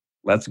 yeah,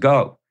 let's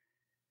go.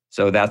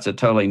 So that's a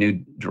totally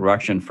new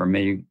direction for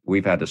me.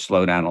 We've had to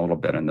slow down a little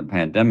bit in the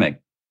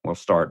pandemic. We'll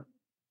start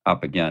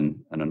up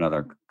again in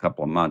another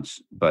couple of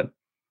months, but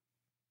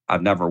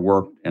I've never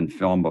worked in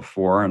film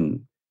before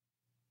and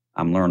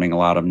I'm learning a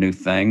lot of new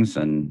things,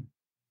 and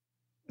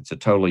it's a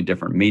totally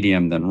different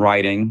medium than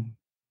writing.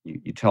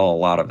 You tell a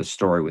lot of the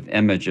story with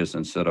images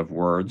instead of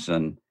words,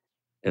 and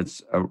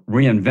it's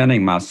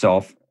reinventing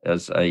myself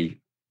as a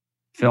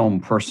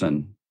film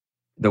person.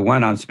 The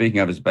one I'm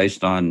speaking of is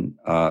based on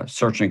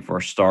searching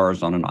for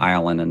stars on an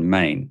island in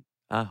Maine.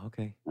 Ah,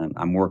 okay. And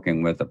I'm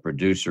working with a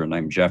producer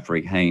named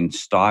Jeffrey Haynes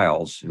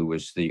Stiles, who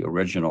was the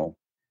original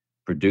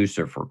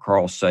producer for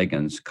Carl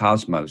Sagan's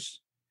Cosmos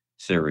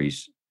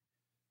series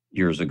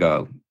years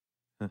ago.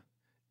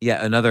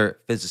 Yeah, another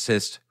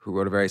physicist who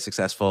wrote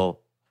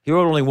he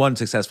wrote only one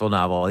successful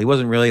novel. He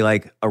wasn't really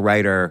like a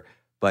writer,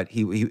 but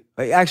he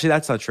actually,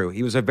 that's not true.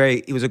 He was a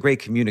great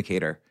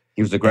communicator.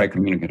 He was a great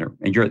communicator.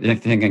 And you're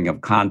thinking of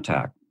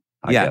Contact.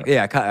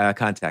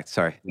 Contact.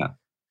 Sorry.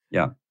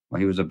 Yeah. Well,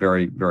 he was a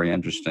very, very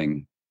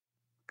interesting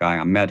guy.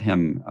 I met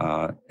him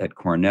at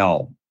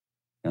Cornell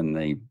in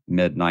the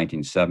mid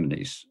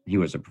 1970s. He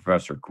was a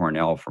professor at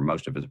Cornell for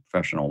most of his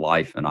professional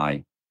life, and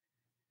I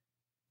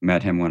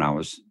met him when I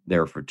was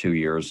there for 2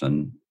 years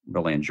and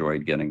really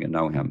enjoyed getting to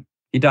know him.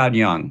 He died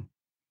young.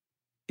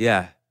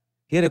 Yeah.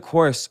 He had a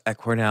course at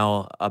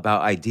Cornell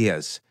about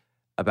ideas,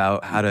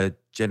 about how to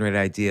generate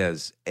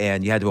ideas,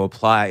 and you had to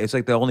apply. It's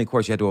like the only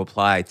course you had to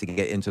apply to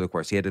get into the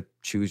course. He had to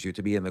choose you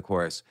to be in the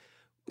course.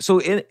 So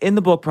in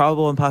the book,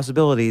 Probable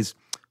Impossibilities,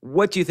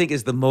 what do you think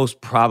is the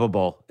most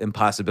probable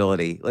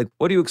impossibility? Like,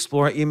 what do you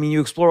explore? I mean, you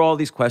explore all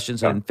these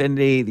questions on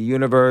infinity, the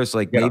universe,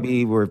 like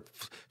maybe we're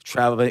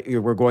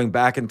traveling, we're going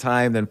back in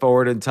time, then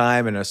forward in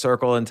time, and a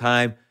circle in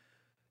time.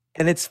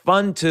 And it's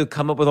fun to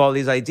come up with all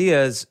these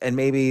ideas. And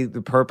maybe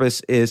the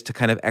purpose is to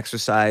kind of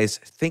exercise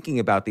thinking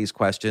about these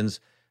questions.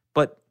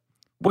 But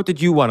what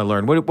did you want to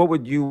learn? What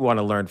would you want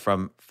to learn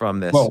from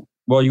this?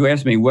 Well, you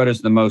asked me what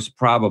is the most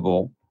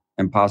probable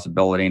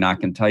impossibility, and I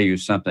can tell you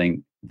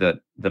something that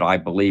I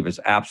believe is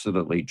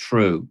absolutely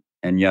true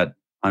and yet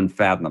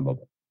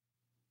unfathomable.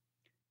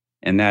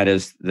 And that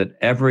is that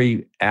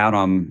every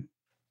atom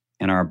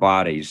in our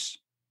bodies,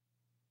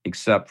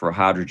 except for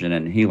hydrogen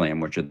and helium,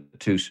 which are the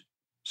two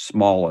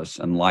smallest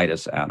and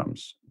lightest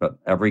atoms, but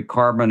every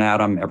carbon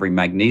atom, every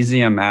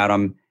magnesium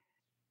atom,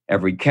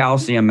 every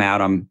calcium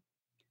atom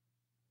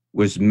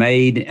was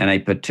made in a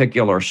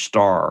particular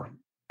star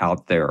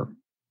out there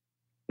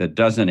that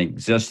doesn't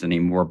exist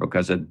anymore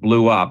because it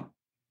blew up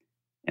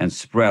and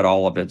spread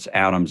all of its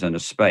atoms into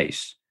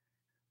space.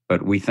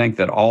 But we think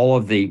that all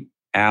of the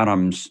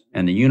atoms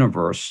in the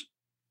universe,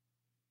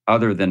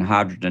 other than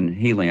hydrogen and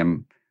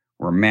helium,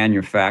 were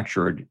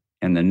manufactured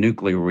in the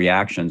nuclear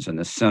reactions in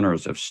the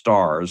centers of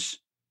stars,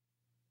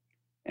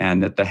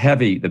 and that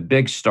the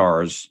big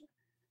stars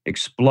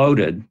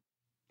exploded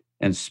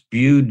and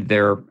spewed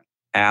their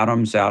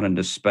atoms out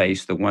into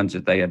space, the ones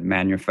that they had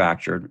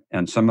manufactured.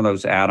 And some of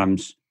those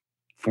atoms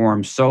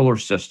formed solar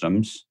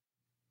systems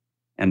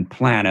and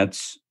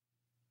planets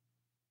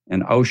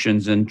and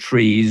oceans and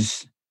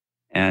trees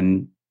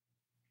and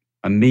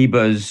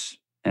amoebas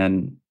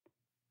and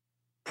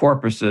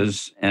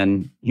porpoises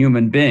and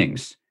human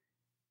beings.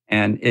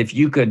 And if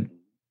you could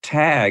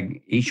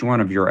tag each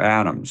one of your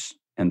atoms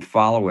and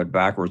follow it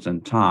backwards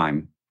in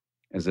time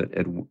as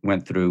it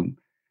went through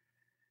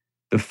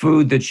the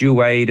food that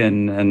you ate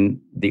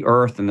and the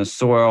earth and the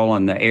soil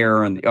and the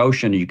air and the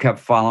ocean, you kept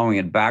following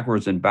it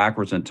backwards and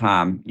backwards in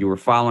time. You were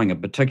following a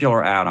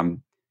particular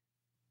atom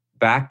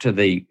back to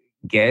the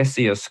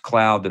gaseous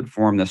cloud that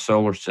formed the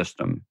solar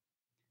system.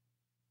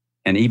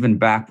 And even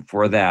back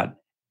before that,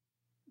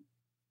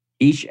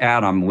 each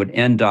atom would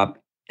end up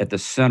at the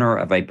center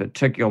of a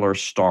particular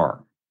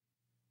star.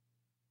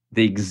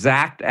 The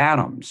exact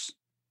atoms,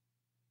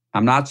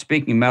 I'm not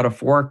speaking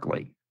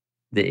metaphorically,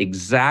 the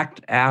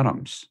exact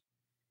atoms,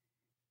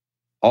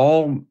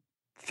 all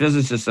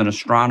physicists and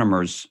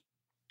astronomers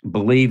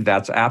believe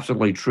that's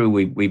absolutely true.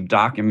 We've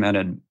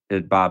documented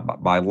it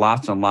by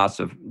lots and lots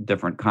of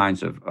different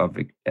kinds of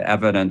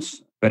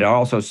evidence, but it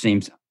also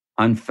seems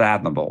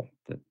unfathomable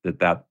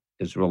that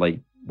is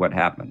really what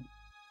happened.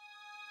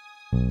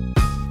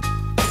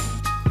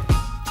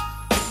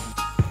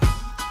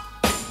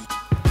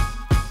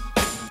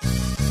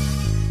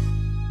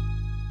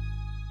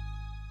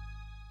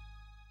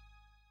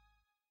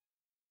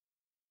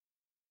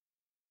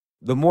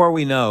 The more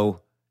we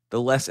know,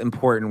 the less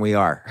important we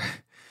are.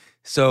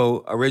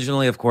 So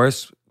originally, of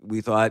course,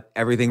 we thought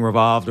everything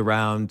revolved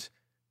around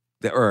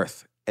the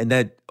Earth, and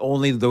that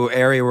only the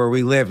area where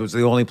we lived was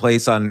the only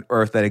place on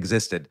Earth that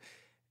existed.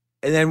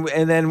 And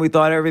then we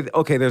thought everything,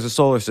 okay, there's a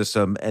solar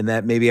system, and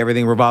that maybe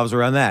everything revolves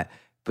around that.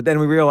 But then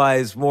we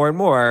realized more and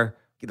more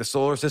the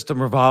solar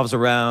system revolves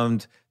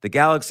around the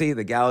galaxy.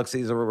 The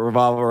galaxies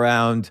revolve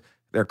around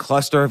their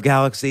cluster of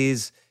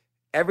galaxies.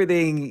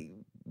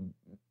 Everything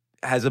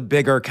has a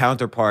bigger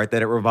counterpart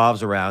that it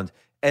revolves around.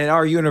 And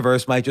our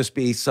universe might just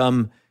be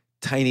some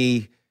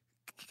tiny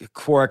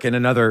quark in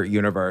another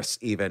universe,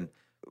 even.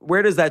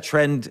 Where does that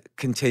trend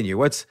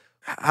continue?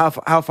 How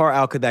far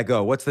out could that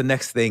go? What's the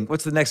next thing?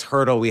 What's the next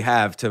hurdle we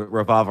have to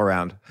revolve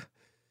around?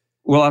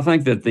 Well, I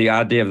think that the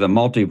idea of the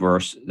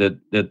multiverse,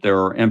 that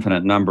there are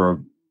infinite number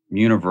of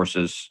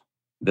universes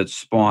that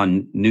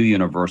spawn new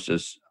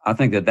universes, I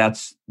think that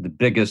that's the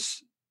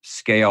biggest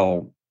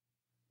scale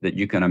that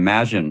you can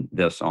imagine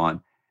this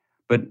on.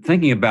 But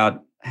thinking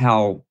about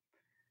how,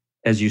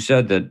 as you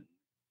said, that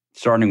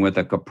starting with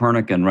the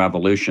Copernican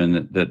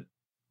revolution,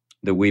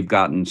 that we've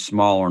gotten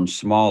smaller and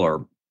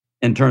smaller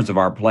in terms of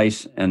our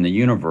place in the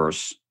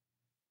universe.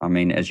 I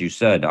mean, as you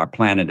said, our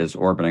planet is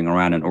orbiting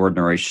around an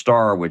ordinary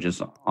star, which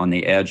is on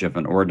the edge of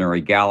an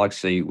ordinary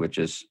galaxy, which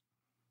is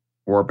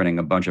orbiting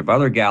a bunch of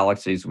other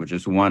galaxies, which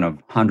is one of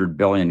 100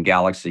 billion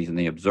galaxies in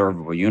the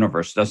observable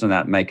universe. Doesn't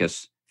that make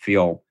us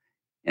feel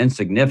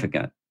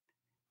insignificant?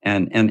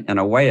 And in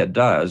a way it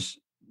does,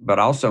 but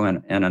also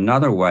in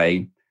another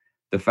way,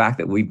 the fact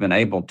that we've been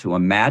able to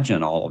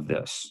imagine all of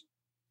this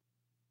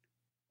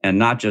and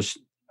not just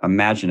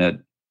imagine it,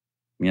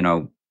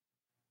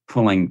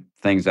 pulling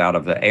things out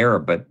of the air,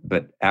 but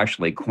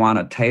actually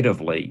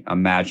quantitatively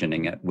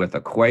imagining it with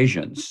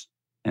equations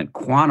and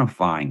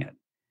quantifying it.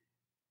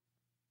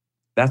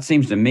 That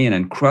seems to me an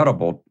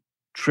incredible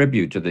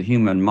tribute to the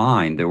human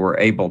mind, that we're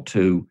able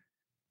to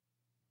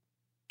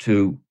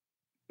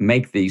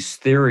make these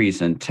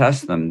theories and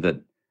test them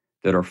that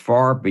are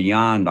far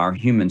beyond our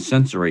human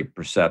sensory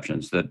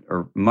perceptions, that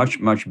are much,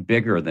 much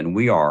bigger than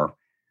we are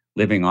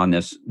living on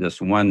this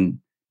one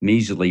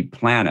measly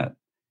planet,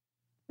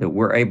 that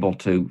we're able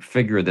to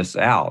figure this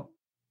out.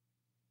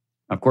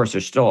 Of course,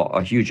 there's still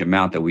a huge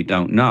amount that we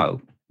don't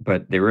know,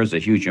 but there is a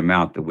huge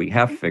amount that we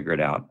have figured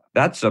out.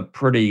 That's a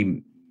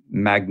pretty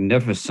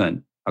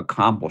magnificent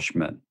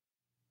accomplishment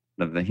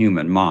of the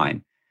human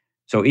mind.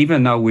 So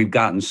even though we've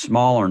gotten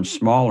smaller and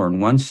smaller in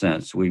one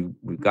sense, we've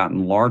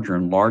gotten larger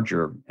and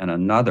larger in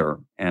another,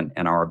 and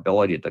our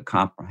ability to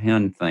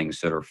comprehend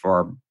things that are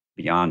far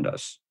beyond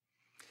us.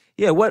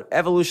 Yeah, what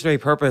evolutionary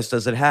purpose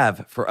does it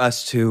have for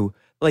us to,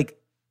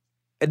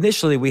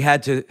 initially we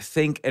had to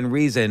think and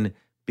reason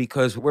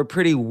because we're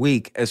pretty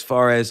weak as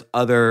far as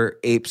other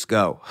apes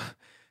go.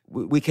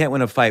 We can't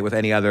win a fight with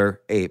any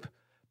other ape,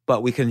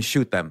 but we can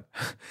shoot them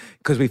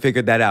because we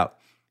figured that out.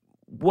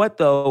 What,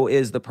 though,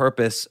 is the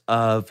purpose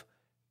of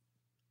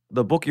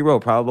the book you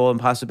wrote, Probable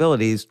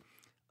Impossibilities?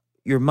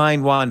 Your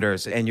mind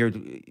wanders and you're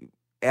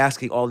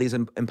asking all these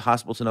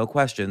impossible to know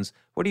questions.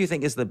 What do you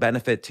think is the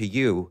benefit to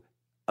you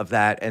of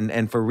that,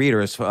 and for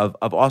readers of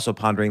also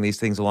pondering these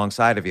things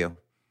alongside of you?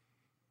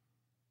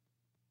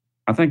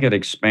 I think it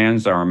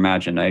expands our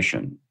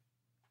imagination,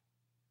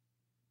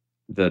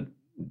 that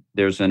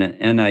there's an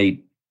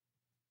innate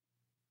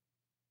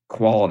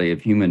quality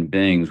of human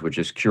beings, which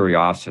is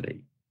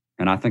curiosity.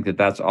 And I think that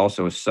that's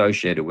also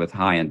associated with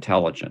high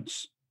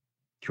intelligence,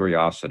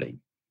 curiosity.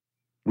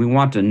 We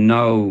want to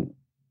know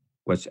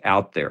what's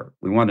out there.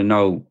 We want to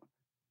know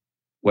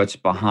what's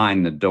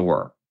behind the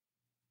door.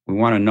 We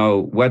want to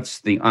know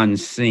what's the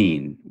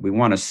unseen. We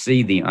want to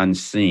see the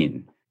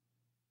unseen.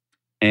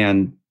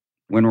 And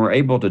when we're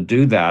able to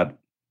do that,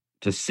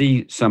 to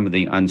see some of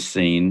the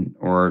unseen,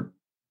 or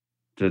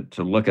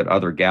to look at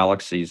other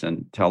galaxies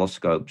and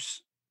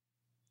telescopes,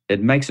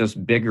 it makes us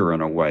bigger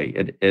in a way.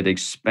 It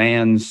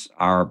expands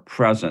our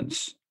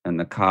presence in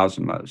the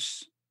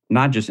cosmos,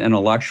 not just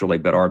intellectually,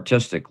 but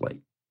artistically.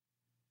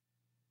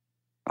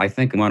 I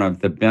think one of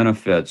the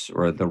benefits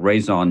or the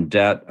raison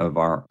d'etre of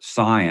our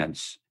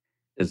science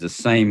is the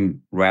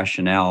same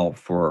rationale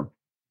for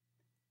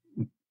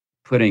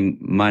putting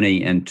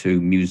money into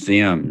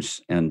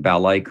museums and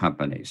ballet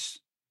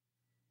companies.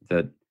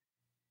 That,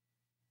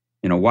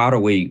 why do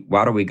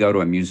we go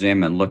to a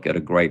museum and look at a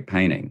great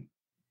painting?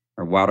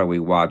 Or why do we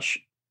watch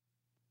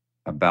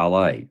a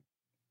ballet?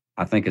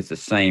 I think it's the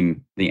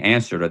same. The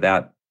answer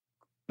to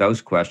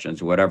those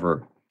questions,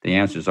 whatever the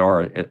answers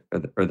are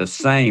the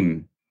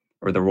same,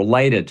 or they're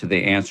related to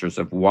the answers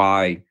of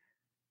why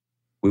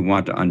we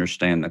want to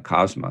understand the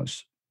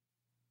cosmos.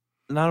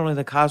 not only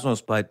the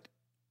cosmos, but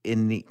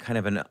in the kind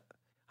of an,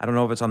 I don't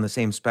know if it's on the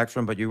same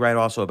spectrum, but you write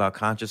also about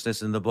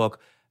consciousness in the book.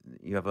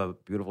 You have a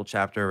beautiful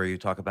chapter where you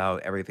talk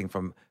about everything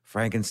from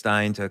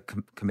Frankenstein to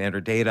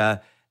Commander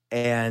Data.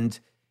 And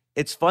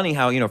it's funny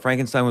how,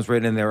 Frankenstein was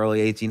written in the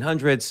early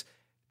 1800s,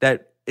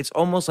 that it's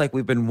almost like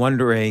we've been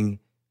wondering,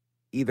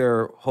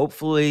 either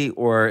hopefully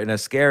or in a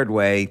scared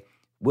way,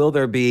 will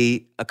there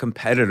be a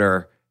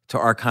competitor to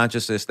our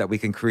consciousness that we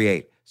can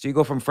create? So you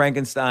go from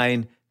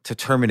Frankenstein to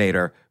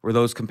Terminator, where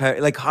those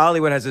like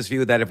Hollywood has this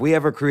view that if we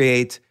ever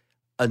create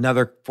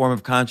another form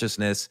of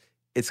consciousness,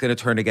 it's going to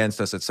turn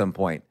against us at some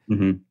point.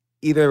 Mm-hmm.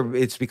 Either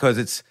it's because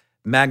it's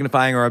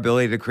magnifying our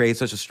ability to create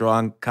such a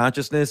strong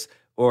consciousness,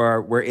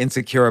 or we're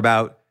insecure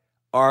about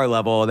our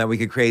level and that we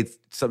could create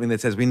something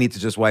that says we need to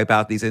just wipe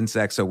out these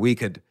insects so we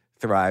could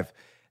thrive.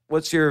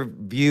 What's your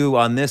view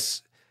on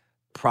this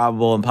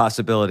probable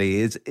impossibility?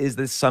 Is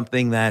this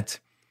something that,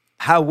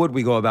 how would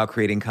we go about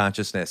creating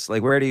consciousness?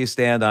 Like, where do you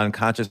stand on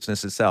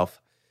consciousness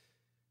itself?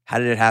 How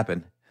did it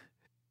happen?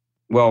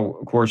 Well,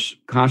 of course,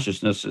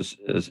 consciousness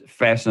is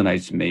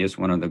fascinates me. It's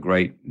one of the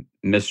great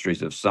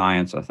mysteries of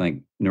science. I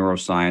think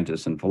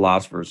neuroscientists and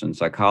philosophers and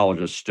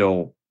psychologists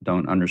still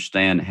don't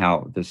understand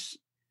how this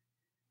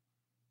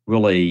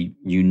really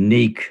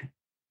unique,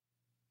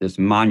 this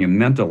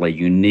monumentally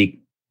unique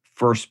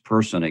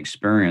first-person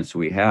experience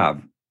we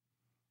have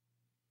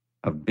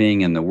of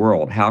being in the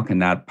world, how can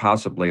that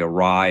possibly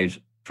arise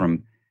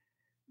from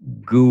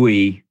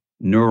gooey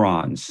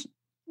neurons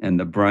in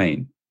the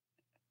brain?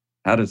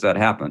 How does that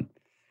happen?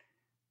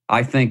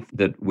 I think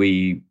that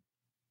we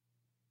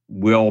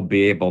will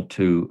be able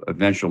to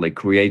eventually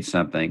create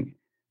something,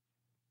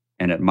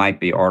 and it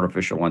might be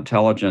artificial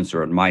intelligence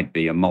or it might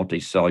be a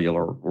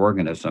multicellular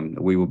organism.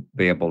 We will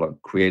be able to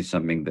create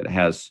something that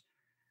has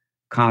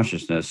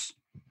consciousness.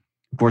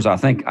 Of course, I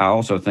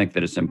also think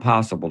that it's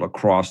impossible to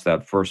cross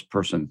that first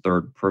person,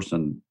 third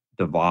person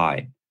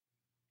divide.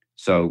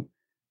 So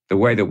the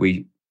way that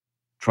we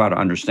try to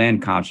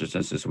understand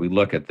consciousness is we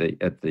look at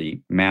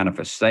the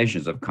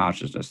manifestations of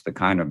consciousness, the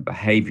kind of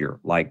behavior,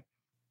 like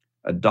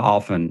a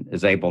dolphin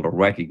is able to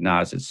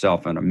recognize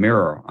itself in a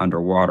mirror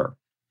underwater,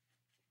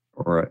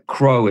 or a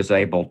crow is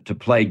able to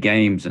play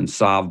games and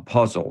solve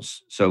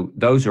puzzles. So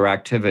those are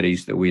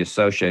activities that we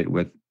associate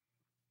with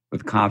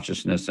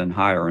consciousness and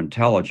higher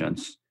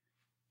intelligence.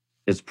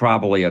 It's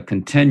probably a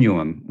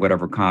continuum,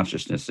 whatever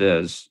consciousness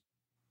is.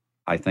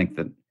 I think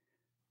that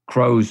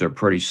crows are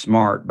pretty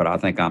smart, but I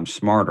think I'm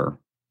smarter.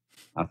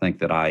 I think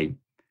that I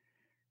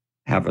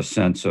have a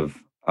sense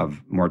of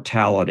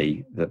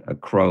mortality that a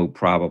crow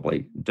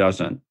probably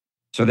doesn't.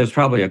 So there's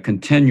probably a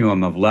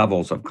continuum of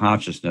levels of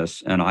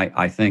consciousness. And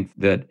I think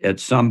that at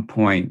some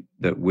point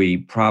that we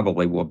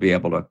probably will be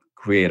able to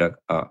create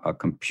a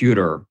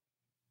computer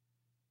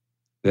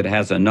that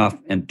has enough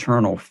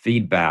internal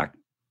feedback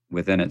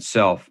within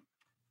itself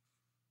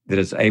that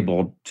is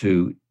able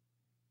to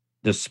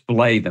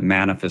display the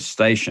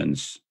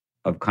manifestations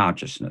of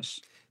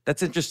consciousness.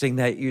 That's interesting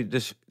that you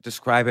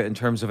describe it in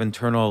terms of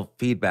internal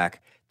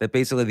feedback, that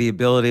basically the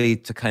ability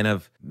to kind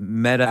of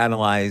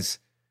meta-analyze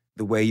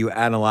the way you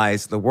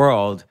analyze the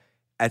world,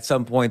 at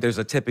some point there's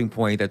a tipping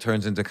point that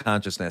turns into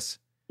consciousness.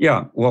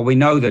 Yeah, well, we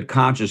know that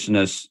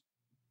consciousness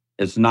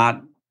is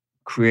not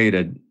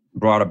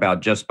brought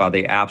about just by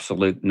the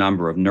absolute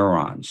number of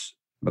neurons,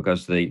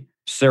 because the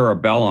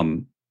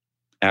cerebellum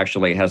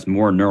actually has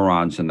more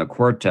neurons in the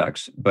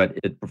cortex, but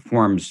it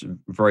performs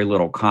very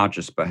little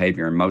conscious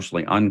behavior and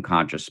mostly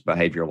unconscious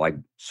behavior like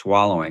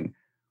swallowing,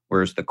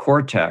 whereas the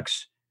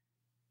cortex,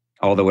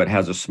 although it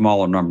has a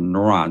smaller number of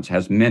neurons,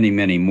 has many,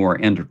 many more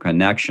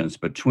interconnections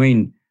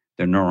between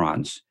the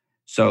neurons.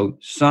 So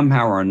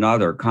somehow or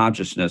another,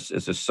 consciousness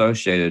is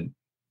associated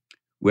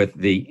with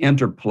the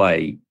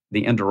interplay,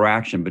 the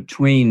interaction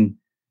between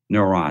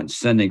neurons,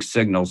 sending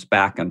signals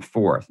back and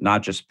forth,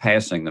 not just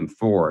passing them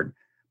forward,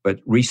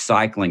 but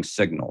recycling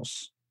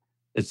signals.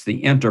 It's the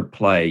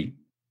interplay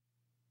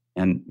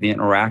and the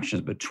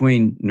interactions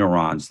between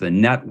neurons, the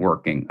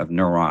networking of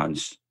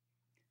neurons,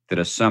 that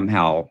is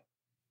somehow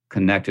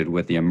connected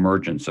with the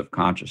emergence of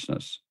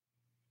consciousness.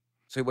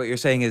 So what you're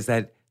saying is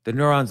that the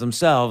neurons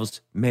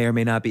themselves may or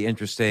may not be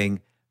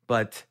interesting,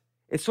 but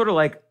it's sort of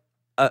like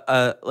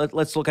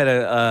let's look at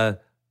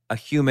a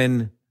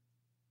human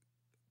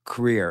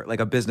career, like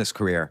a business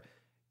career.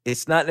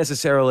 It's not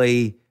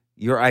necessarily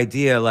your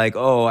idea, like,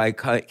 oh, I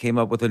came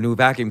up with a new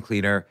vacuum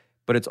cleaner,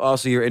 but it's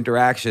also your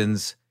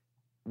interactions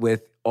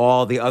with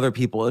all the other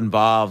people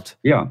involved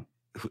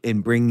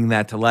in bringing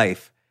that to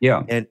life.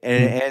 Yeah. And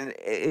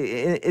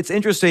it's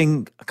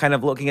interesting kind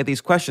of looking at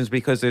these questions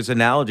because there's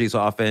analogies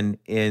often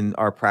in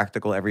our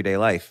practical everyday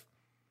life.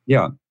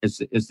 Yeah, it's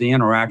the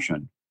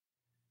interaction.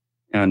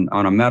 And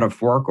on a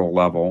metaphorical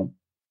level,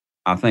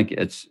 I think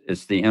it's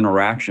the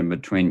interaction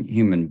between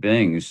human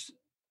beings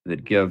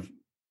that give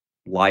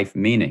life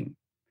meaning.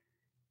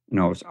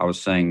 I was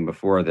saying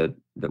before that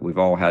we've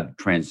all had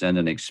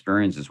transcendent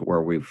experiences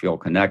where we feel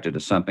connected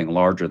to something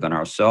larger than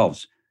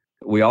ourselves.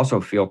 We also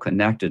feel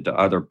connected to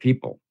other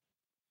people.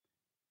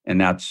 And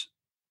that's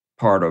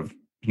part of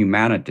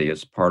humanity.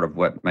 It's part of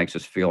what makes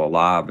us feel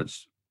alive.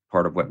 It's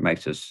part of what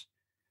makes us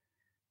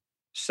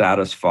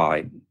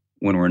satisfied.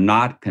 When we're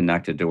not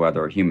connected to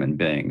other human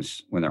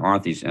beings, when there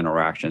aren't these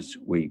interactions,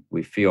 we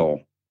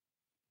feel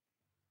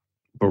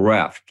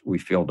bereft, we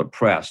feel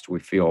depressed, we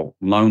feel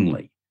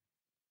lonely.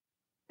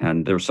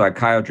 And there are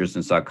psychiatrists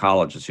and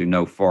psychologists who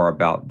know far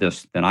about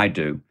this than I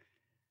do.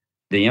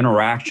 The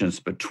interactions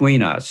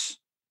between us,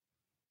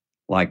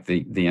 like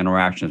the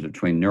interactions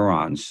between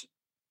neurons,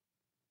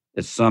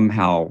 is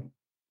somehow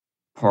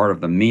part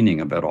of the meaning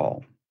of it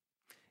all.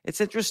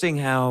 It's interesting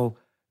how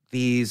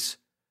these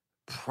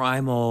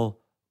primal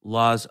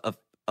laws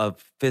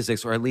of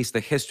physics, or at least the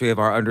history of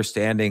our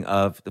understanding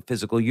of the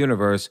physical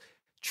universe,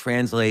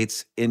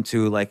 translates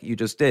into, like you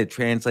just did,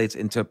 translates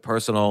into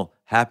personal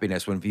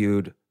happiness when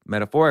viewed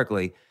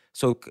metaphorically.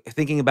 So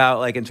thinking about,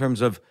 like, in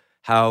terms of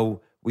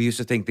how we used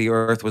to think the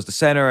Earth was the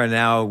center, and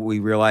now we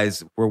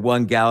realize we're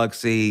one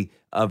galaxy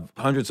of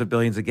hundreds of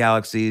billions of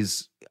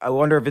galaxies. I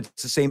wonder if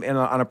it's the same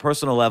on a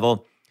personal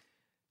level.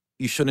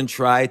 You shouldn't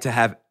try to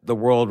have the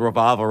world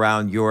revolve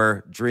around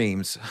your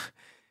dreams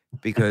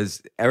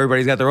because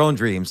everybody's got their own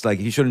dreams. Like,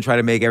 you shouldn't try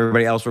to make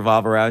everybody else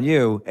revolve around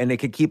you. And it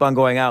could keep on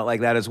going out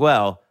like that as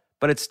well.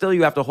 But it's still,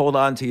 you have to hold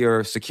on to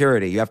your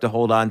security. You have to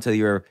hold on to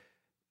your,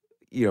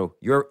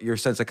 your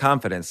sense of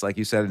confidence. Like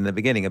you said in the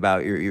beginning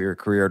about your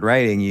career in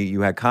writing,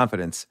 you had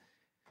confidence.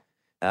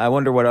 I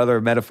wonder what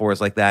other metaphors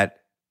like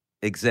that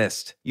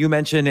exist. You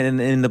mentioned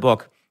in the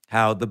book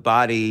how the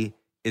body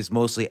is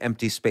mostly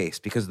empty space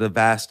because of the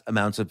vast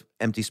amounts of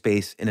empty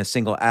space in a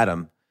single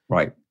atom.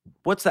 Right.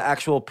 What's the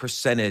actual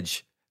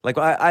percentage? Like,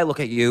 I look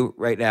at you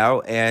right now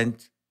and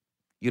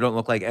you don't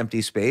look like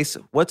empty space.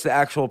 What's the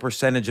actual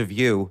percentage of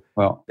you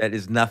Well, that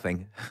is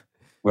nothing?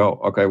 well,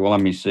 okay. Well,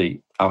 let me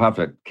see. I'll have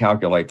to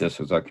calculate this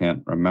because I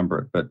can't remember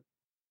it. But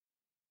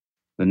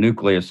the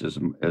nucleus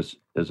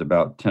is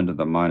about 10 to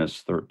the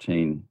minus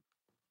 13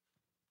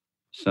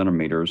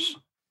 centimeters,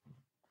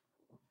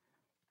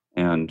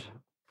 and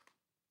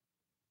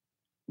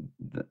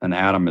an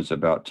atom is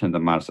about 10 to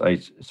the minus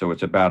 8. So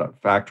it's about a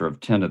factor of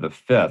 10 to the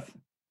fifth.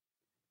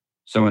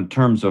 So in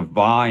terms of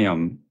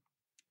volume,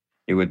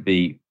 it would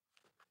be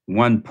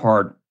 1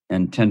 part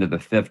in 10 to the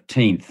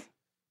 15th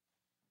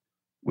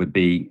would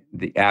be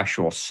the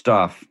actual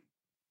stuff.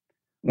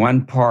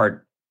 1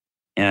 part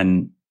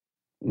and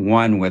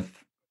 1 with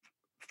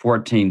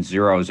 14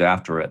 zeros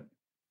after it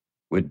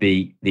would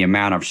be the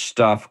amount of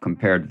stuff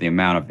compared to the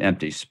amount of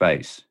empty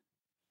space.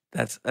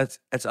 That's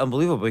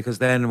unbelievable, because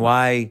then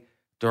why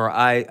do our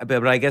eye?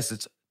 But I guess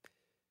it's,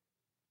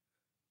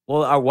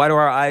 well, why do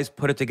our eyes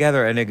put it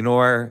together and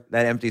ignore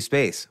that empty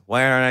space?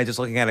 Why aren't I just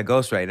looking at a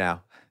ghost right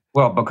now?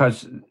 Well,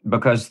 because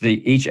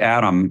each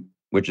atom,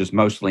 which is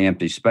mostly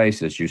empty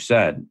space, as you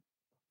said,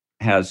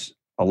 has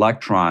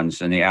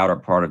electrons in the outer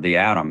part of the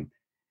atom.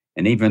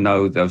 And even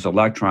though those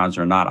electrons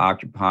are not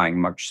occupying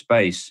much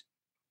space,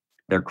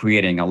 they're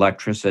creating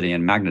electricity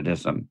and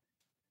magnetism.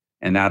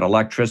 And that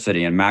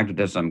electricity and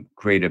magnetism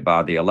created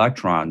by the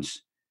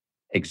electrons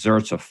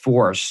exerts a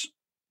force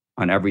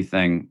on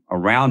everything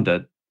around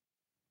it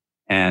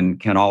and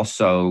can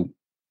also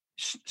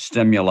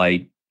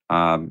stimulate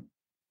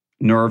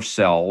nerve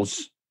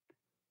cells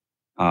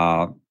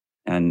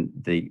and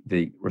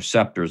the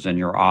receptors in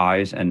your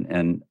eyes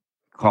and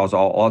cause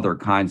all other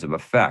kinds of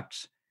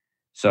effects.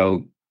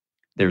 So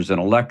there's an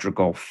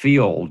electrical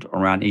field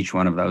around each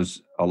one of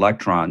those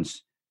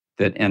electrons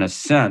that, in a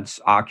sense,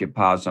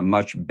 occupies a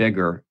much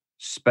bigger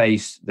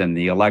space than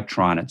the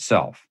electron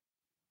itself.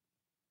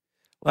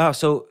 Wow.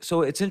 So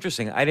it's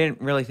interesting. I didn't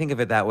really think of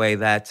it that way,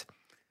 that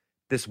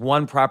this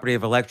one property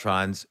of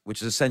electrons,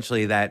 which is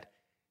essentially that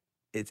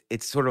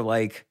it's sort of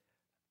like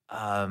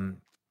an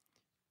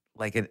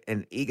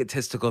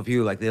egotistical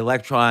view, like the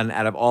electron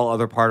out of all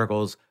other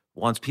particles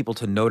wants people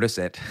to notice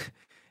it.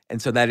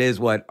 And so that is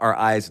what our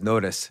eyes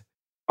notice.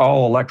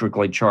 All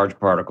electrically charged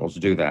particles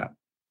do that.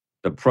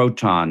 The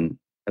proton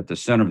at the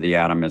center of the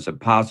atom is a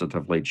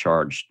positively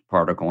charged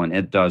particle, and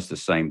it does the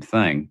same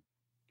thing.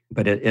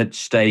 But it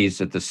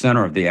stays at the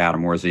center of the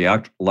atom, whereas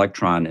the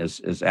electron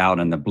is out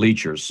in the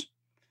bleachers.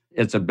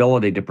 Its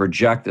ability to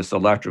project this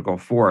electrical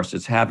force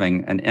is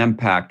having an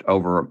impact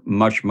over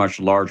much, much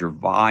larger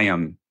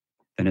volume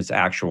than its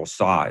actual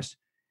size.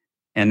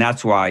 And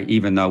that's why,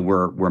 even though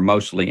we're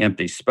mostly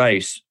empty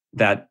space,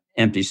 that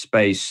empty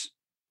space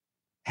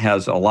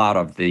has a lot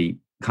of the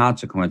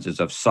consequences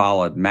of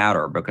solid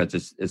matter,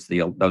 because it's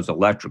those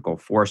electrical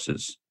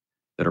forces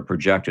that are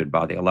projected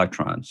by the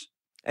electrons.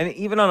 And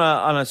even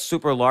on a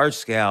super large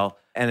scale,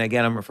 and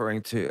again, I'm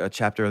referring to a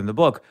chapter in the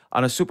book,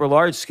 on a super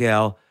large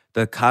scale,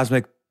 the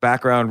cosmic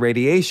background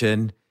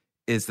radiation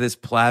is this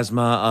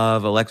plasma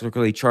of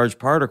electrically charged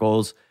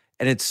particles,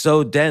 and it's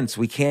so dense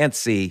we can't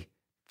see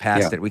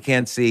past it. We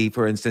can't see,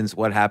 for instance,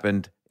 what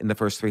happened in the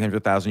first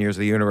 300,000 years of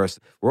the universe.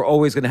 We're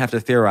always going to have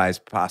to theorize,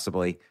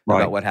 possibly,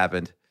 about what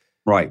happened.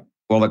 Right.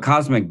 Well, the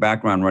cosmic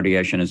background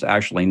radiation is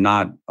actually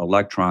not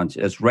electrons,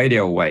 it's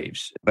radio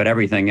waves. But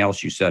everything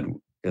else you said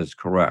is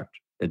correct.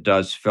 It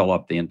does fill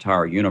up the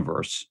entire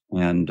universe,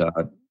 and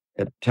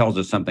it tells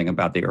us something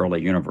about the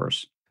early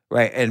universe.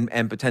 Right.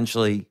 And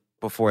potentially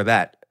before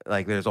that,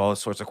 like there's all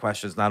sorts of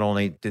questions. Not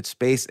only did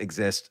space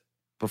exist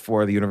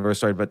before the universe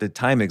started, but did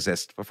time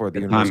exist before the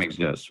The universe time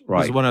started? exists, This is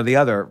right? one of the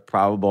other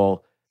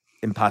probable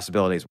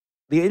impossibilities.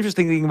 The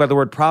interesting thing about the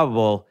word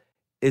probable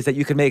is that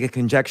you can make a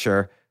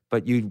conjecture,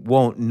 but you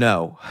won't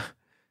know.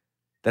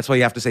 That's why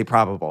you have to say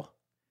probable.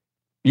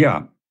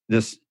 Yeah,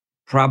 this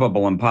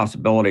probable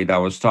impossibility that I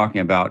was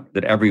talking about,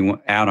 that every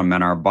atom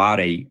in our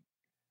body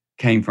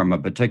came from a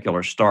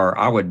particular star,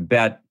 I would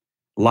bet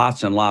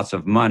lots and lots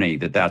of money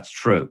that that's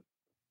true.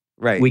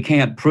 Right. We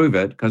can't prove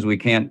it because we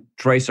can't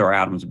trace our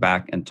atoms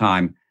back in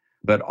time,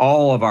 but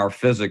all of our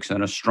physics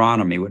and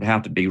astronomy would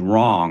have to be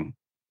wrong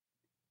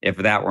if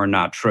that were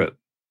not true.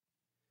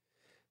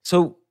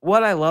 So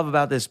what I love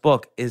about this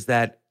book is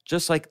that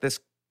just like this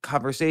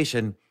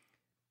conversation,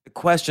 the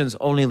questions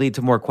only lead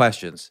to more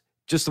questions.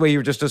 Just the way you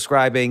were just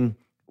describing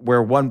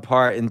where one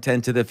part in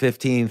 10 to the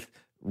 15th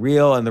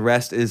real and the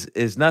rest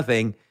is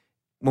nothing.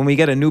 When we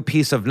get a new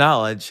piece of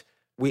knowledge,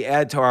 we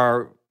add to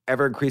our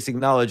ever increasing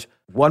knowledge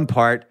one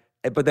part,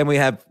 but then we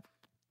have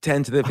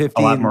 10 to the A lot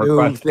 15 more new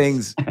questions.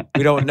 things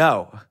we don't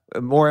know,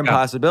 more Yeah,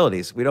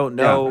 impossibilities. We don't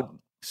yeah. know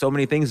so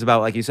many things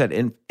about, like you said,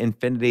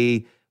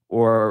 infinity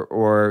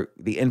or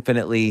the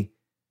infinitely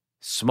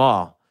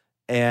small.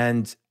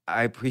 And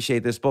I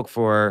appreciate this book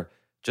for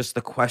just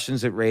the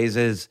questions it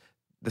raises,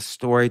 the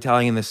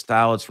storytelling and the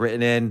style it's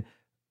written in.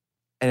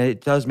 And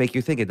it does make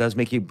you think. It does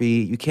make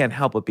you can't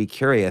help but be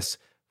curious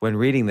when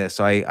reading this.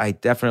 So I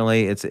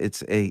definitely, it's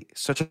a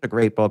such a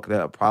great book,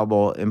 The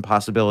Probable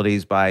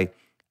Impossibilities by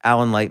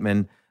Alan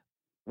Lightman.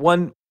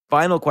 One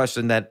final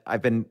question that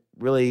I've been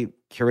really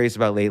curious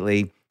about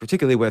lately,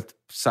 particularly with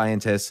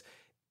scientists,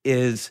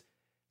 is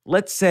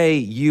let's say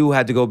you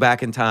had to go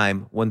back in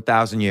time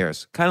 1,000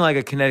 years, kind of like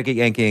a Connecticut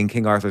Yankee in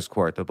King Arthur's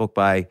Court, the book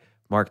by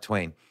Mark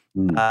Twain.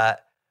 Mm. Uh,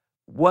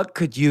 what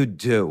could you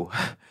do?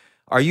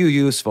 Are you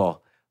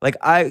useful? Like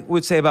I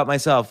would say about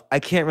myself, I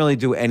can't really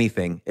do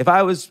anything. If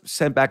I was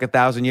sent back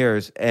 1,000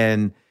 years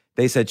and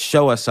they said,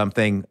 show us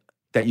something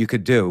that you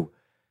could do,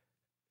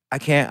 I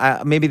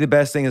can't. Maybe the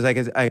best thing is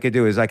I could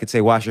do is I could say,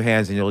 wash your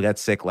hands and you'll get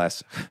sick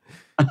less.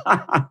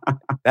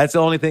 That's the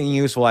only thing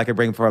useful I could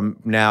bring from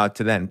now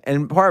to then. And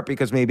in part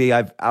because maybe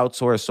I've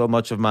outsourced so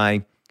much of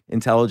my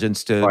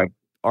intelligence to Right.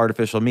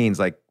 artificial means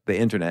like the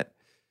internet.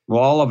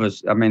 Well, all of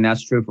us, I mean,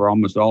 that's true for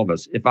almost all of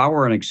us. If I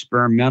were an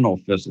experimental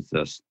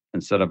physicist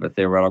instead of a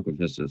theoretical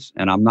physicist,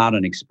 and I'm not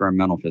an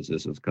experimental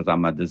physicist because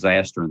I'm a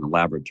disaster in the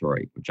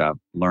laboratory, which I've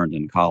learned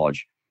in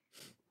college,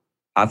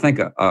 I think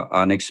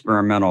an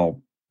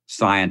experimental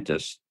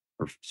scientist,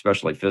 or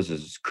especially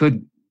physicist,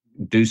 could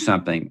do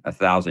something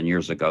 1,000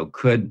 years ago,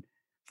 could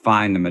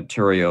find the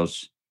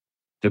materials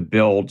to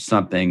build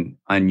something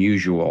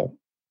unusual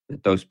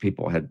that those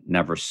people had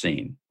never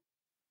seen.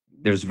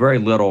 There's very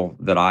little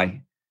that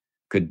I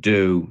could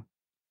do.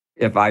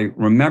 If I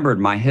remembered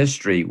my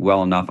history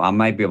well enough, I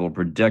might be able to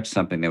predict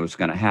something that was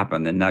going to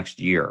happen the next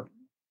year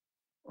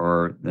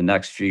or the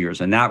next few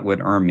years. And that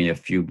would earn me a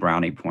few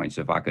brownie points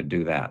if I could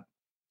do that.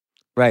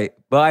 Right.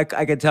 But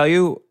I can tell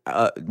you,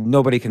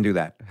 nobody can do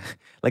that.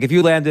 Like if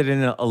you landed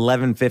in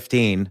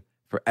 1115,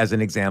 as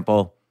an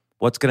example,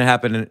 what's going to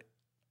happen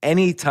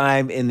any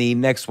time in the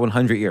next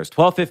 100 years?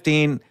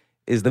 1215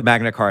 is the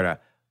Magna Carta.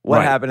 What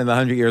Right. happened in the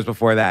 100 years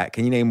before that?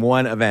 Can you name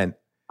one event?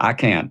 I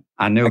can't.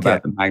 I knew Okay.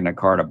 about the Magna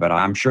Carta, but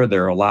I'm sure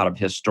there are a lot of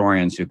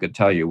historians who could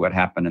tell you what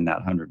happened in that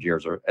 100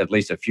 years, or at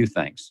least a few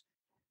things.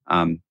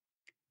 Of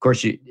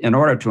course, in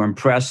order to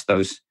impress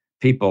those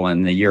people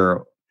in the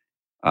year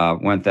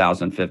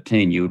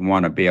 1015, you would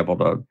want to be able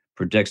to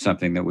predict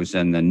something that was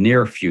in the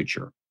near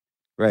future.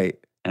 Right.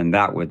 And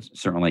that would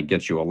certainly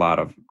get you a lot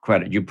of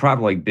credit. You'd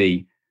probably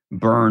be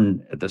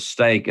burned at the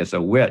stake as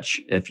a witch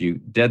if you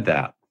did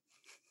that.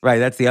 Right.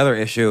 That's the other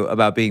issue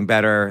about being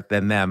better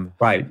than them.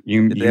 Right. They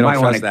You don't might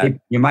want trust to that.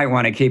 you might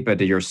want to keep it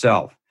to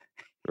yourself.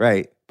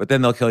 Right. But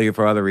then they'll kill you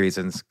for other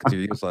reasons because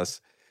you're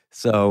useless.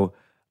 So,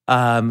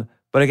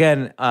 but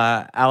again,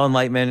 Alan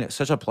Lightman,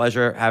 such a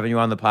pleasure having you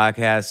on the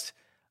podcast.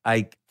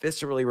 I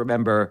viscerally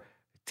remember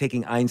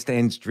taking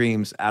Einstein's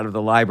Dreams out of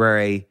the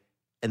library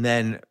and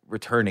then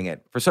returning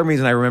it. For some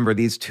reason, I remember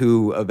these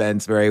two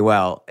events very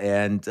well.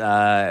 And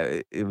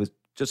it was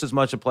just as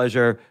much a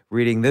pleasure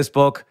reading this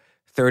book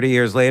 30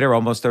 years later,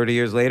 almost 30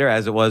 years later,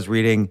 as it was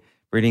reading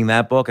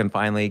that book and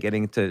finally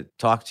getting to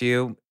talk to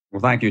you.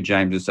 Well, thank you,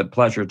 James. It's a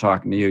pleasure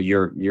talking to you.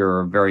 You're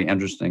a very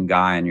interesting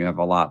guy, and you have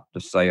a lot to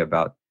say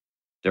about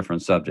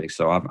different subjects.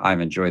 So I've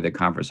enjoyed the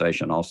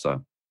conversation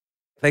also.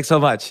 Thanks so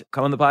much.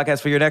 Come on the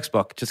podcast for your next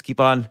book. Just keep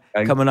on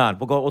Okay. coming on.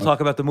 We'll talk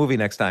about the movie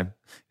next time.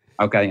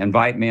 Okay,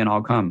 invite me and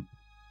I'll come.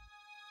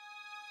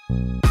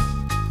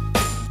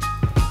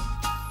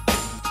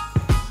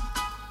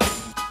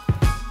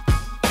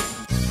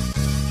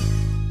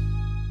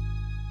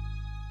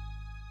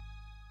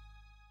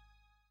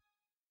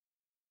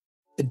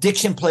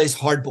 Addiction plays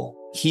hardball.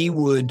 He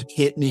would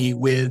hit me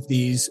with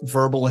these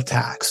verbal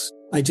attacks.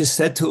 I just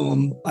said to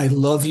him, I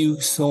love you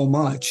so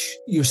much.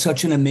 You're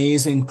such an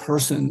amazing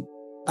person.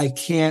 I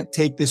can't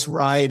take this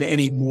ride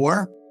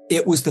anymore.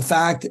 It was the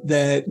fact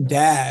that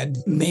Dad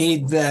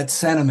made that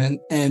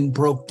sentiment and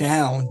broke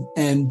down.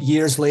 And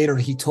years later,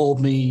 he told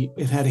me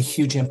it had a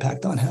huge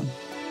impact on him.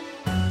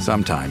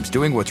 Sometimes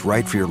doing what's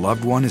right for your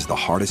loved one is the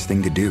hardest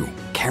thing to do.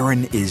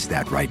 Karen is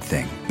that right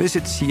thing.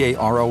 Visit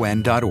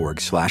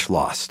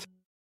caron.org/lost.